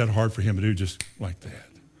 it's about that hard for him to do, just like that.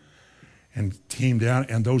 And came down,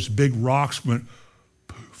 and those big rocks went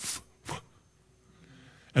poof.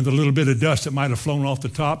 And the little bit of dust that might have flown off the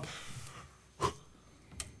top,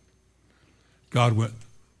 God went,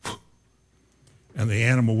 and the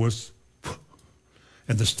animal was,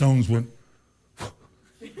 and the stones went,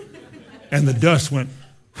 and the dust went,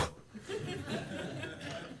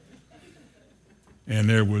 and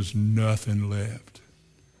there was nothing left.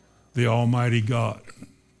 The Almighty God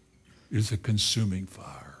is a consuming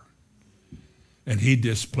fire. And he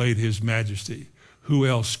displayed his majesty. Who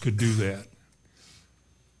else could do that?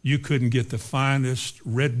 You couldn't get the finest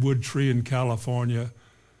redwood tree in California,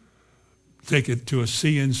 take it to a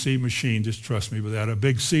CNC machine, just trust me with that, a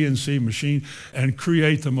big CNC machine, and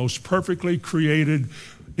create the most perfectly created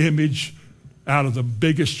image out of the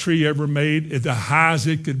biggest tree ever made, at the high as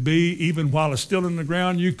it could be, even while it's still in the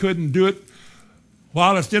ground. You couldn't do it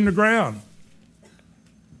while it's in the ground.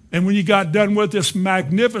 And when you got done with this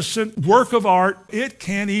magnificent work of art, it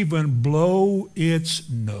can't even blow its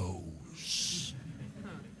nose.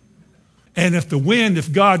 And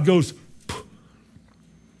if God goes,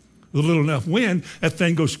 with a little enough wind, that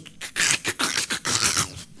thing goes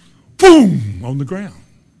boom on the ground.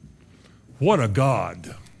 What a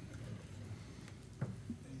God.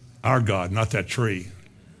 Our God, not that tree.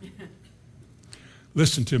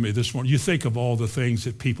 Listen to me this morning. You think of all the things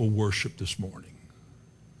that people worship this morning,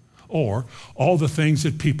 or all the things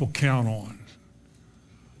that people count on.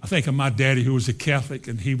 I think of my daddy, who was a Catholic,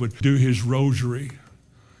 and he would do his rosary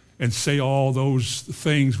and say all those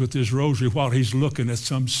things with his rosary while he's looking at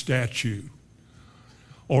some statue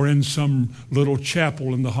or in some little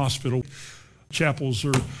chapel in the hospital. Chapels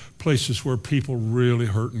are places where people really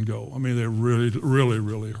hurt and go. I mean, they're really, really,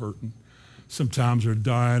 really hurting. Sometimes they're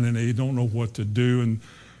dying and they don't know what to do, and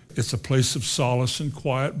it's a place of solace and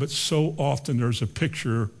quiet, but so often there's that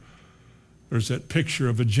picture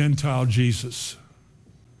of a Gentile Jesus.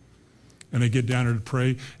 And they get down there to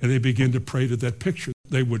pray, and they begin to pray to that picture.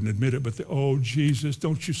 They wouldn't admit it, but oh, Jesus,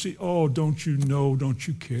 don't you see? Oh, don't you know? Don't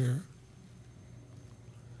you care?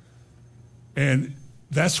 And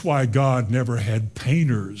that's why God never had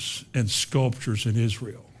painters and sculptors in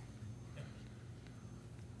Israel.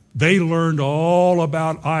 They learned all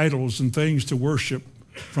about idols and things to worship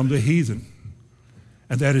from the heathen.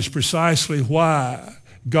 And that is precisely why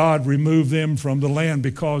God removed them from the land,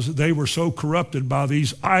 because they were so corrupted by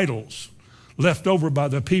these idols left over by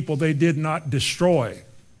the people they did not destroy,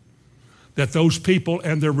 that those people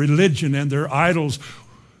and their religion and their idols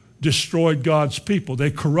destroyed God's people.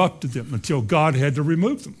 They corrupted them until God had to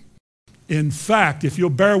remove them. In fact, if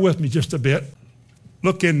you'll bear with me just a bit,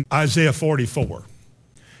 look in Isaiah 44.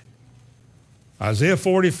 Isaiah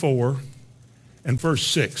 44 and verse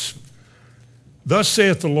 6. Thus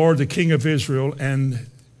saith the Lord, the King of Israel, and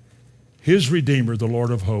his Redeemer, the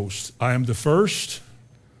Lord of hosts, I am the first,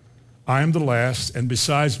 I am the last, and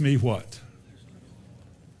besides me what?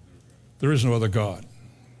 There is no other God.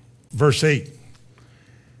 Verse 8.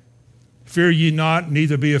 Fear ye not,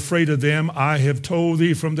 neither be afraid of them. I have told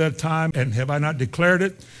thee from that time, and have I not declared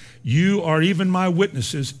it? You are even my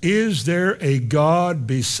witnesses. Is there a God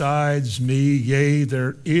besides me? Yea,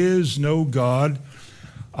 there is no God.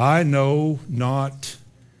 I know not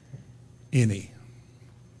any.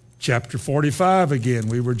 Chapter 45 again,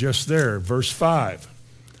 we were just there, verse 5.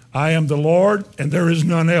 I am the Lord, and there is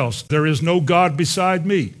none else. There is no God beside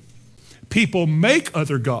me. People make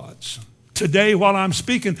other gods. Today, while I'm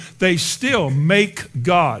speaking, they still make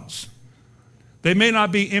gods. They may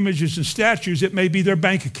not be images and statues. It may be their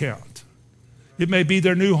bank account. It may be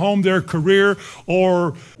their new home, their career,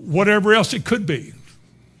 or whatever else it could be.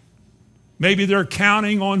 Maybe they're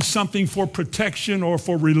counting on something for protection or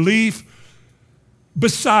for relief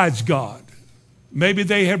besides God. Maybe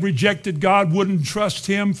they have rejected God, wouldn't trust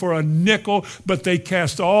him for a nickel, but they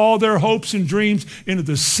cast all their hopes and dreams into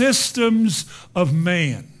the systems of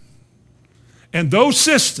man. And those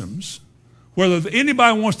systems, whether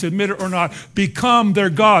anybody wants to admit it or not, become their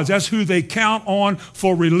gods. That's who they count on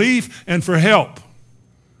for relief and for help.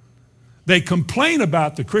 They complain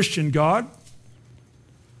about the Christian God,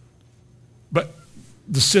 but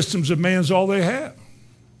the systems of man's all they have.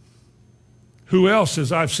 Who else,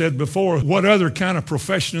 as I've said before, what other kind of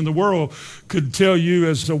profession in the world could tell you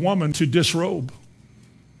as a woman to disrobe?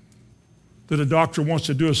 That a doctor wants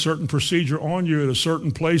to do a certain procedure on you at a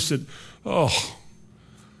certain place that,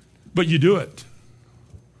 but you do it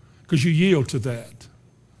because you yield to that.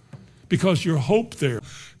 Because your hope there,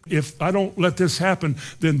 if I don't let this happen,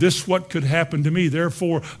 then this what could happen to me.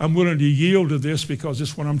 Therefore, I'm willing to yield to this because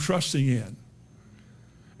it's what I'm trusting in.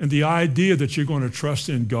 And the idea that you're going to trust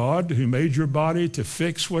in God who made your body to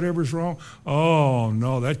fix whatever's wrong, oh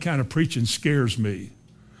no, that kind of preaching scares me.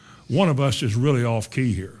 One of us is really off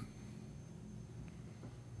key here.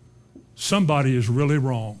 Somebody is really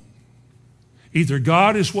wrong. Either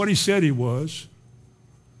God is what he said he was,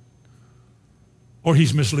 or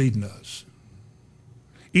he's misleading us.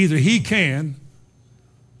 Either he can,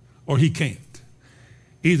 or he can't.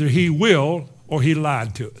 Either he will, or he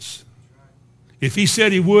lied to us. If he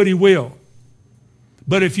said he would, he will.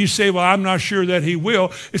 But if you say, well, I'm not sure that he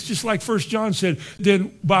will, it's just like 1 John said,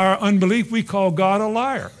 then by our unbelief, we call God a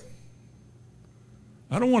liar.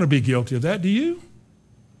 I don't want to be guilty of that, do you?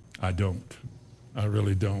 I don't. I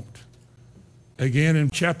really don't. Again, in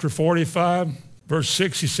chapter 45, verse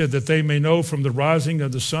 6, he said that they may know from the rising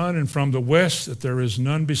of the sun and from the west that there is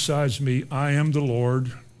none besides me. I am the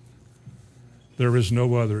Lord. There is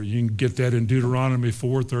no other. You can get that in Deuteronomy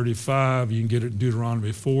 4:35. You can get it in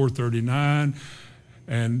Deuteronomy 4:39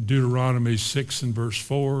 and Deuteronomy 6 and verse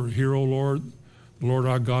 4. Hear, O Lord, the Lord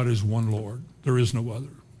our God is one Lord. There is no other.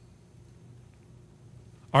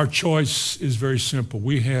 Our choice is very simple.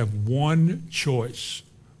 We have one choice,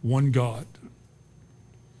 one God.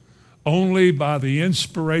 Only by the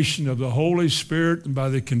inspiration of the Holy Spirit and by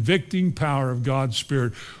the convicting power of God's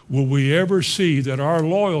Spirit will we ever see that our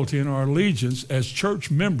loyalty and our allegiance as church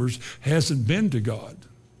members hasn't been to God.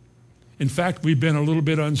 In fact, we've been a little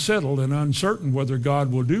bit unsettled and uncertain whether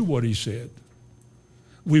God will do what he said.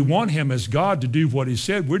 We want him as God to do what he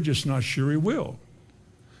said. We're just not sure he will.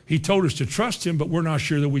 He told us to trust him, but we're not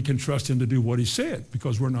sure that we can trust him to do what he said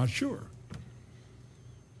because we're not sure.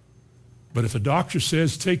 But if a doctor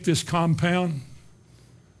says, take this compound,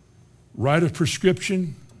 write a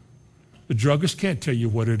prescription, the druggist can't tell you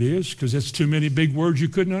what it is because it's too many big words you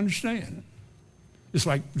couldn't understand. It's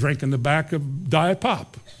like drinking the back of Diet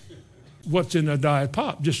Pop. What's in a Diet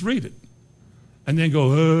Pop? Just read it. And then go,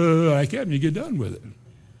 like that, and you get done with it.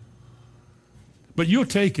 But you'll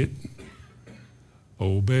take it.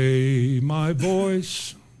 Obey my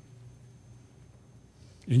voice.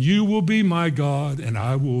 And you will be my God, and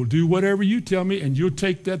I will do whatever you tell me, and you'll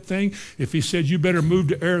take that thing. If he said you better move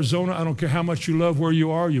to Arizona, I don't care how much you love where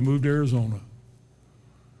you are, you move to Arizona.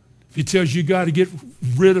 If he tells you got to get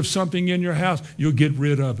rid of something in your house, you'll get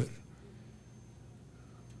rid of it.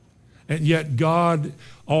 And yet God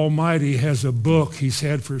Almighty has a book he's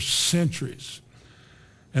had for centuries.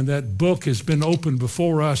 And that book has been opened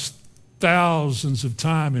before us thousands of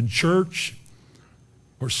times in church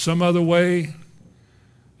or some other way.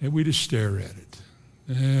 And we just stare at it.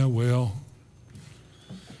 Yeah, well,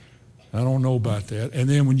 I don't know about that. And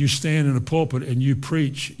then when you stand in a pulpit and you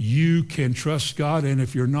preach, you can trust God. And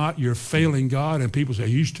if you're not, you're failing God. And people say,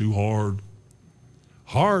 he's too hard.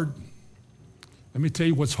 Hard? Let me tell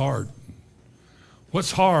you what's hard.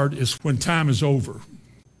 What's hard is when time is over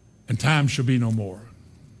and time shall be no more.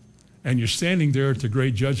 And you're standing there at the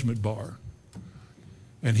great judgment bar.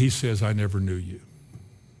 And he says, I never knew you.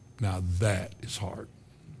 Now that is hard.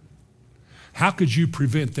 How could you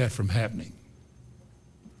prevent that from happening?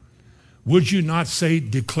 Would you not say,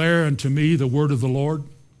 declare unto me the word of the Lord?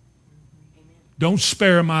 Don't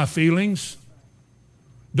spare my feelings.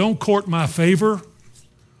 Don't court my favor.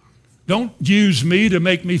 Don't use me to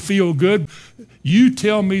make me feel good. You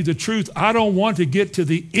tell me the truth. I don't want to get to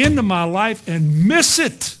the end of my life and miss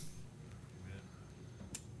it.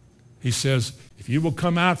 He says, if you will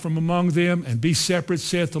come out from among them and be separate,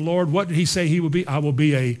 saith the Lord, what did he say he will be? I will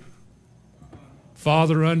be a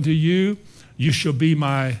father unto you. You shall be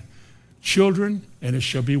my children, and it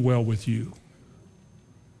shall be well with you.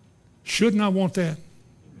 Shouldn't I want that?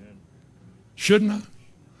 Shouldn't I?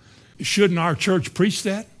 Shouldn't our church preach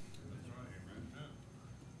that?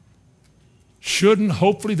 Shouldn't,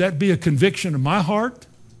 hopefully, that be a conviction of my heart?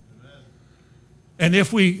 And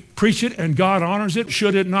if we preach it and God honors it,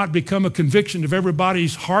 should it not become a conviction of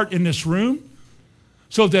everybody's heart in this room?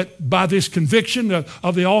 So that by this conviction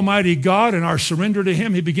of the Almighty God and our surrender to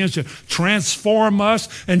Him, He begins to transform us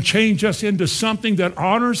and change us into something that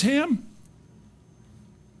honors Him?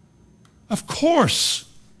 Of course.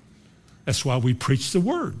 That's why we preach the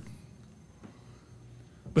Word.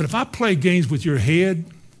 But if I play games with your head,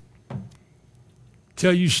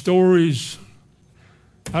 tell you stories,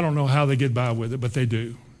 I don't know how they get by with it, but they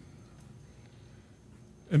do,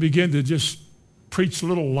 and begin to just preach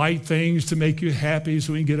little light things to make you happy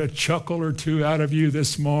so we can get a chuckle or two out of you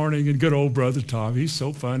this morning, and good old Brother Tom, he's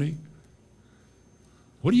so funny.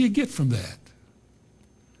 What do you get from that?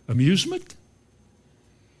 Amusement?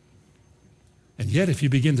 And yet if you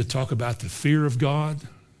begin to talk about the fear of God,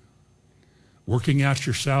 working out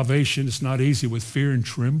your salvation, it's not easy with fear and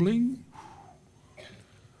trembling.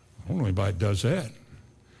 I don't know anybody that does that.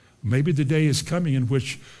 Maybe the day is coming in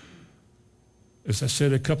which, as I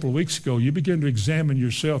said a couple of weeks ago, you begin to examine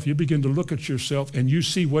yourself. You begin to look at yourself and you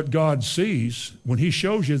see what God sees when He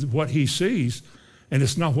shows you what He sees, and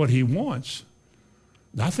it's not what He wants.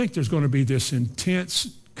 I think there's going to be this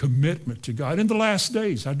intense commitment to God in the last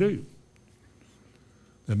days. I do.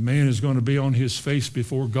 That man is going to be on his face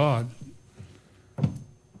before God,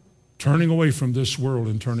 turning away from this world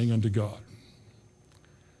and turning unto God.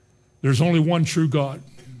 There's only one true God.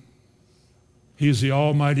 He is the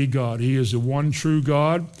Almighty God. He is the one true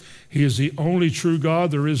God. He is the only true God.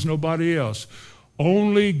 There is nobody else.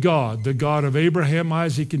 Only God, the God of Abraham,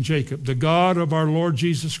 Isaac, and Jacob, the God of our Lord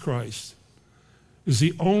Jesus Christ, is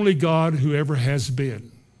the only God who ever has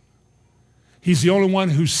been. He's the only one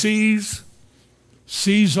who sees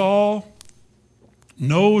all,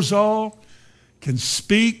 knows all, can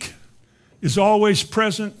speak, is always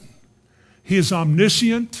present. He is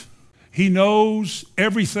omniscient. He knows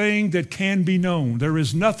everything that can be known. There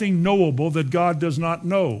is nothing knowable that God does not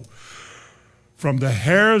know. From the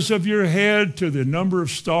hairs of your head to the number of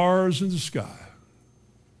stars in the sky,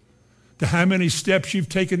 to how many steps you've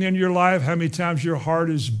taken in your life, how many times your heart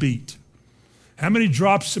is beat, how many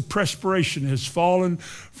drops of perspiration has fallen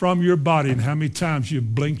from your body, and how many times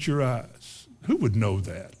you've blinked your eyes. Who would know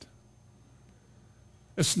that?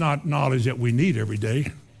 It's not knowledge that we need every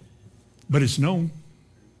day, but it's known.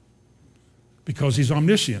 Because He's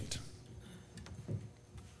omniscient.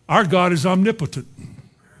 Our God is omnipotent,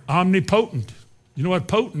 omnipotent. You know what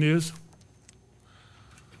potent is?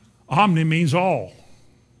 Omni means all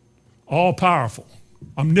powerful,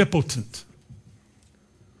 omnipotent.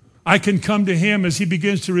 I can come to Him as He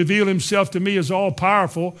begins to reveal Himself to me as all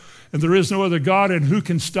powerful, and there is no other God, and who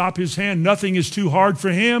can stop His hand? Nothing is too hard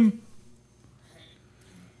for Him.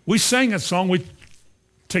 We sang that song. We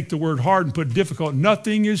take the word hard and put difficult.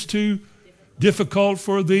 Nothing is too difficult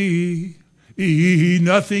for Thee.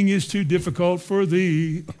 Nothing is too difficult for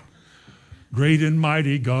Thee. Great and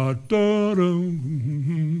mighty God.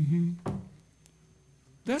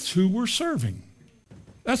 That's who we're serving.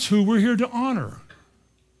 That's who we're here to honor.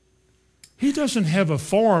 He doesn't have a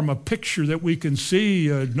form, a picture that we can see.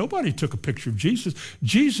 Nobody took a picture of Jesus.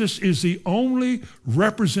 Jesus is the only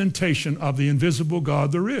representation of the invisible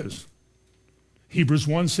God there is. Hebrews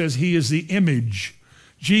 1 says He is the image.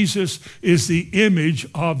 Jesus is the image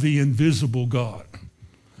of the invisible God.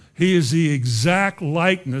 He is the exact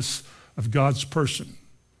likeness of God's person.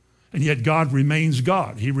 And yet God remains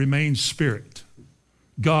God. He remains spirit.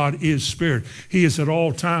 God is spirit. He is at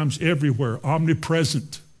all times everywhere,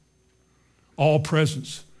 omnipresent, all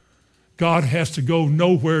presence. God has to go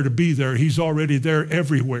nowhere to be there. He's already there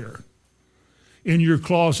everywhere. In your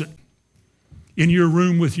closet, in your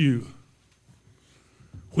room with you,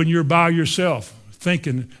 when you're by yourself,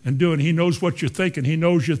 thinking and doing. He knows what you're thinking. He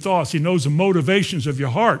knows your thoughts. He knows the motivations of your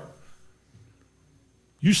heart.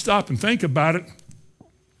 You stop and think about it.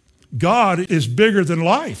 God is bigger than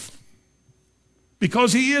life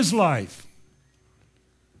because He is life.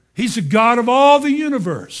 He's the God of all the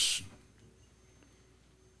universe.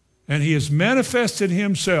 And He has manifested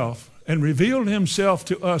Himself and revealed Himself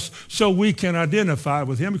to us so we can identify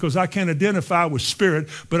with Him, because I can't identify with spirit,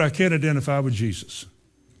 but I can identify with Jesus,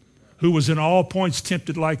 who was in all points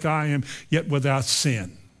tempted like I am, yet without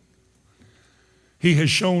sin. He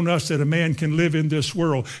has shown us that a man can live in this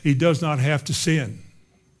world. He does not have to sin.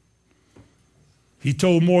 He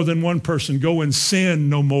told more than one person, go and sin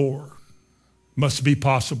no more. Must be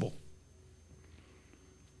possible.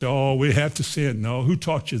 Oh, we have to sin. No, who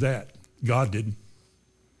taught you that? God didn't.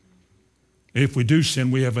 If we do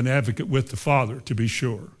sin, we have an advocate with the Father, to be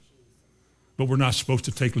sure. But we're not supposed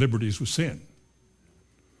to take liberties with sin.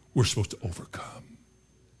 We're supposed to overcome.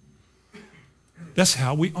 That's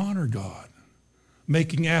how we honor God.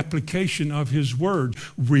 Making application of his word.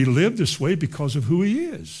 We live this way because of who he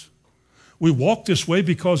is. We walk this way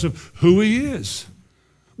because of who he is.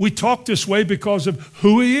 We talk this way because of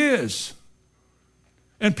who he is.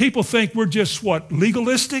 And people think we're just what?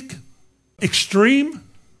 Legalistic? Extreme?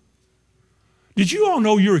 Did you all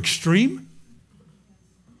know you're extreme?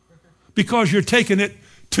 Because you're taking it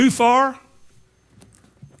too far?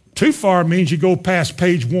 Too far means you go past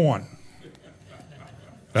page 1.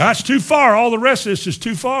 That's too far. All the rest of this is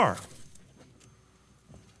too far.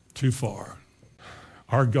 Too far.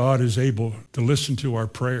 Our God is able to listen to our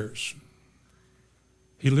prayers.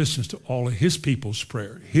 He listens to all of his people's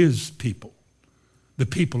prayer, his people, the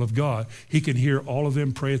people of God. He can hear all of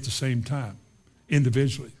them pray at the same time,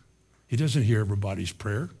 individually. He doesn't hear everybody's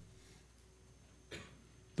prayer.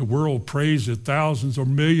 The world prays that thousands or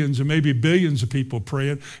millions and maybe billions of people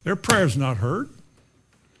praying. Their prayer's not heard.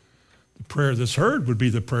 The prayer that's heard would be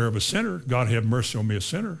the prayer of a sinner. God, have mercy on me, a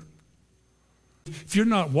sinner. If you're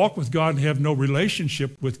not walking with God and have no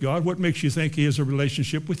relationship with God, what makes you think he has a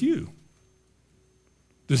relationship with you?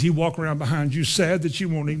 Does he walk around behind you sad that you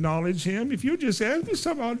won't acknowledge him? If you just ask me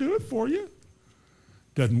something, I'll do it for you.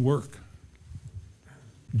 Doesn't work.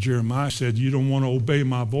 Jeremiah said, you don't want to obey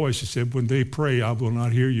my voice. He said, when they pray, I will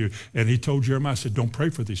not hear you. And he told Jeremiah, I said, don't pray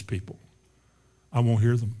for these people. I won't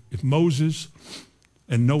hear them. If Moses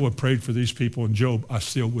and Noah prayed for these people and Job, I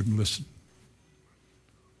still wouldn't listen.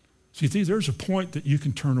 See, there's a point that you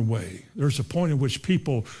can turn away. There's a point in which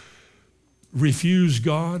people refuse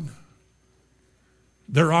God.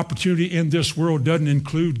 Their opportunity in this world doesn't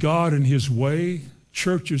include God and his way.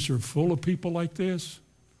 Churches are full of people like this.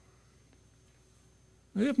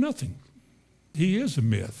 They have nothing. He is a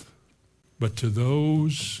myth. But to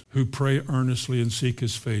those who pray earnestly and seek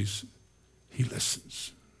his face, he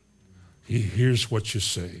listens. He hears what you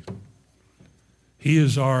say. He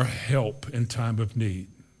is our help in time of need.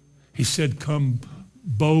 He said, come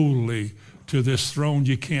boldly to this throne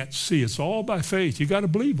you can't see. It's all by faith. You got to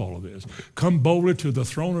believe all of this. Come boldly to the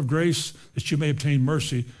throne of grace that you may obtain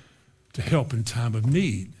mercy to help in time of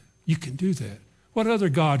need. You can do that. What other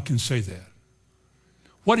God can say that?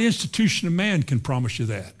 What institution of man can promise you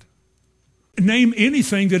that? Name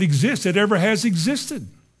anything that exists, that ever has existed.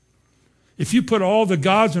 If you put all the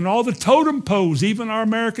gods and all the totem poles, even our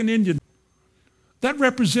American Indian, that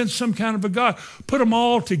represents some kind of a God. Put them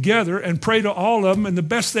all together and pray to all of them, and the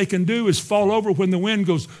best they can do is fall over when the wind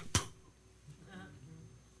goes. Poof.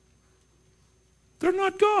 They're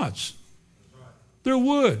not gods. They're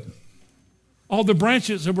wood. All the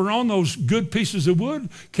branches that were on those good pieces of wood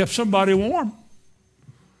kept somebody warm.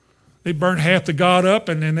 They burnt half the God up,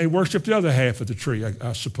 and then they worshiped the other half of the tree,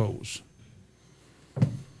 I suppose.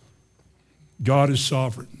 God is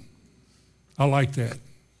sovereign. I like that.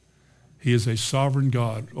 He is a sovereign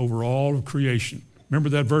God over all of creation. Remember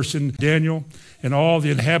that verse in Daniel? And all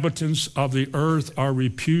the inhabitants of the earth are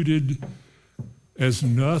reputed as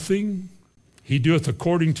nothing. He doeth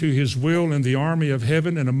according to his will in the army of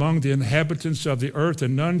heaven and among the inhabitants of the earth,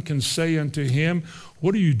 and none can say unto him,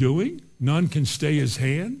 what are you doing? None can stay his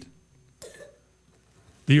hand.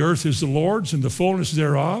 The earth is the Lord's and the fullness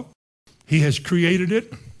thereof. He has created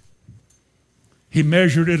it. He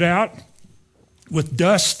measured it out with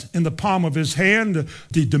dust in the palm of his hand,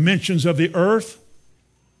 the dimensions of the earth.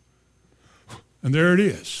 And there it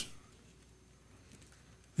is.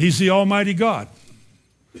 He's the Almighty God.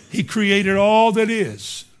 He created all that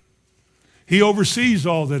is. He oversees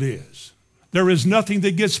all that is. There is nothing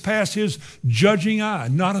that gets past his judging eye,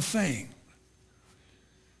 not a thing.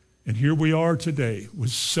 And here we are today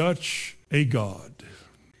with such a God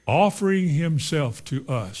offering himself to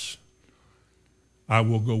us. I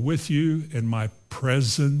will go with you in my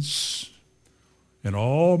presence, in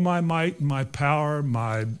all my might, my power,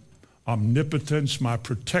 my omnipotence, my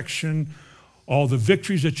protection, all the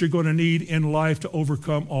victories that you're going to need in life to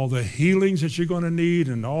overcome, all the healings that you're going to need,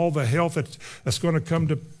 and all the health that's going to come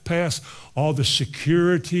to pass, all the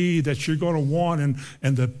security that you're going to want,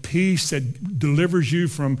 and the peace that delivers you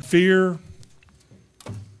from fear,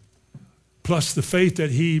 plus the faith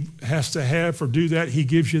that he has to have for do that, he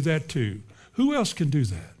gives you that too. Who else can do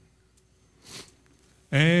that?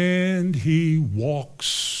 And he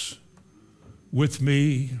walks with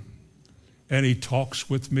me and he talks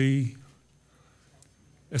with me.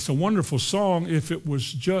 It's a wonderful song if it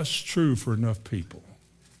was just true for enough people.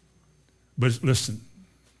 But listen,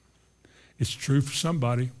 it's true for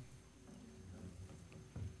somebody.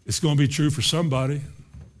 It's going to be true for somebody.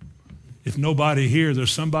 If nobody here,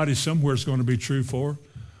 there's somebody somewhere it's going to be true for.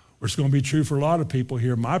 Or it's going to be true for a lot of people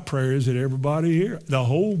here. My prayer is that everybody here, the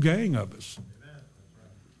whole gang of us.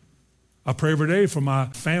 I pray every day for my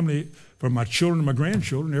family, for my children and my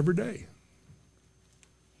grandchildren every day.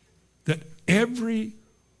 That every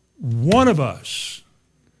one of us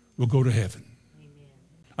will go to heaven.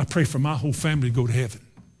 I pray for my whole family to go to heaven.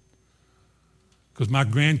 Because my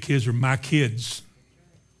grandkids are my kids.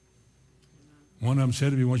 One of them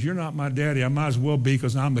said to me once, "You're not my daddy. I might as well be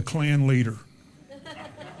because I'm the clan leader."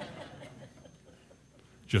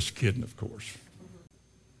 Just kidding, of course.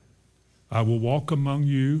 I will walk among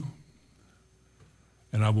you,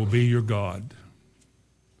 and I will be your God.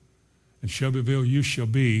 In Shelbyville, you shall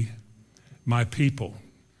be my people.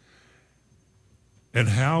 And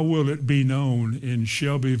how will it be known in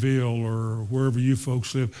Shelbyville or wherever you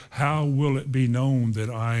folks live, how will it be known that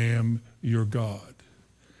I am your God?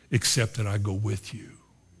 Except that I go with you.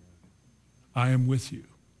 I am with you.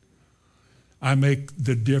 I make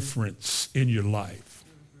the difference in your life.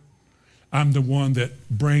 I'm the one that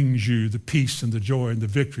brings you the peace and the joy and the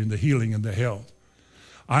victory and the healing and the health.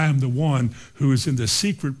 I am the one who is in the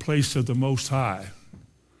secret place of the Most High,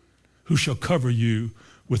 who shall cover you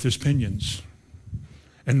with his pinions.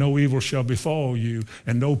 And no evil shall befall you,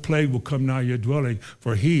 and no plague will come nigh your dwelling.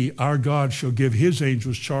 For he, our God, shall give his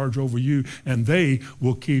angels charge over you, and they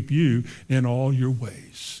will keep you in all your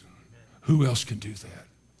ways. Who else can do that?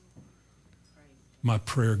 My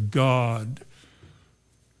prayer, God,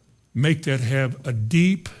 make that have a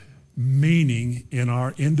deep meaning in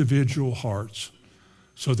our individual hearts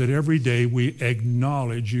so that every day we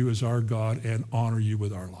acknowledge you as our God and honor you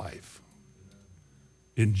with our life.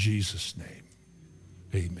 In Jesus' name.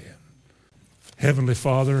 Amen. Heavenly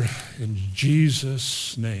Father, in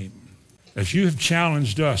Jesus' name, as you have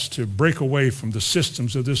challenged us to break away from the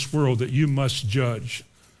systems of this world that you must judge,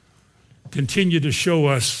 continue to show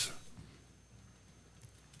us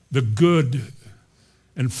the good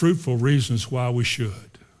and fruitful reasons why we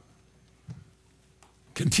should.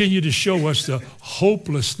 Continue to show us the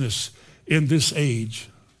hopelessness in this age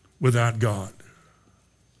without God.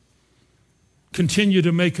 Continue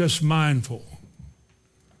to make us mindful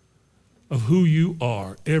of who you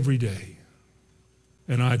are every day.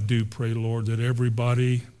 And I do pray, Lord, that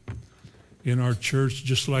everybody in our church,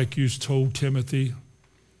 just like you told Timothy,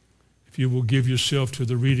 if you will give yourself to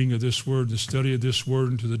the reading of this word, the study of this word,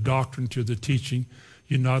 and to the doctrine, to the teaching,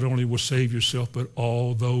 you not only will save yourself, but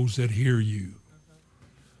all those that hear you.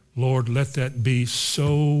 Lord, let that be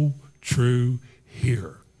so true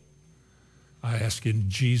here. I ask in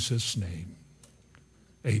Jesus' name,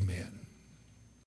 amen.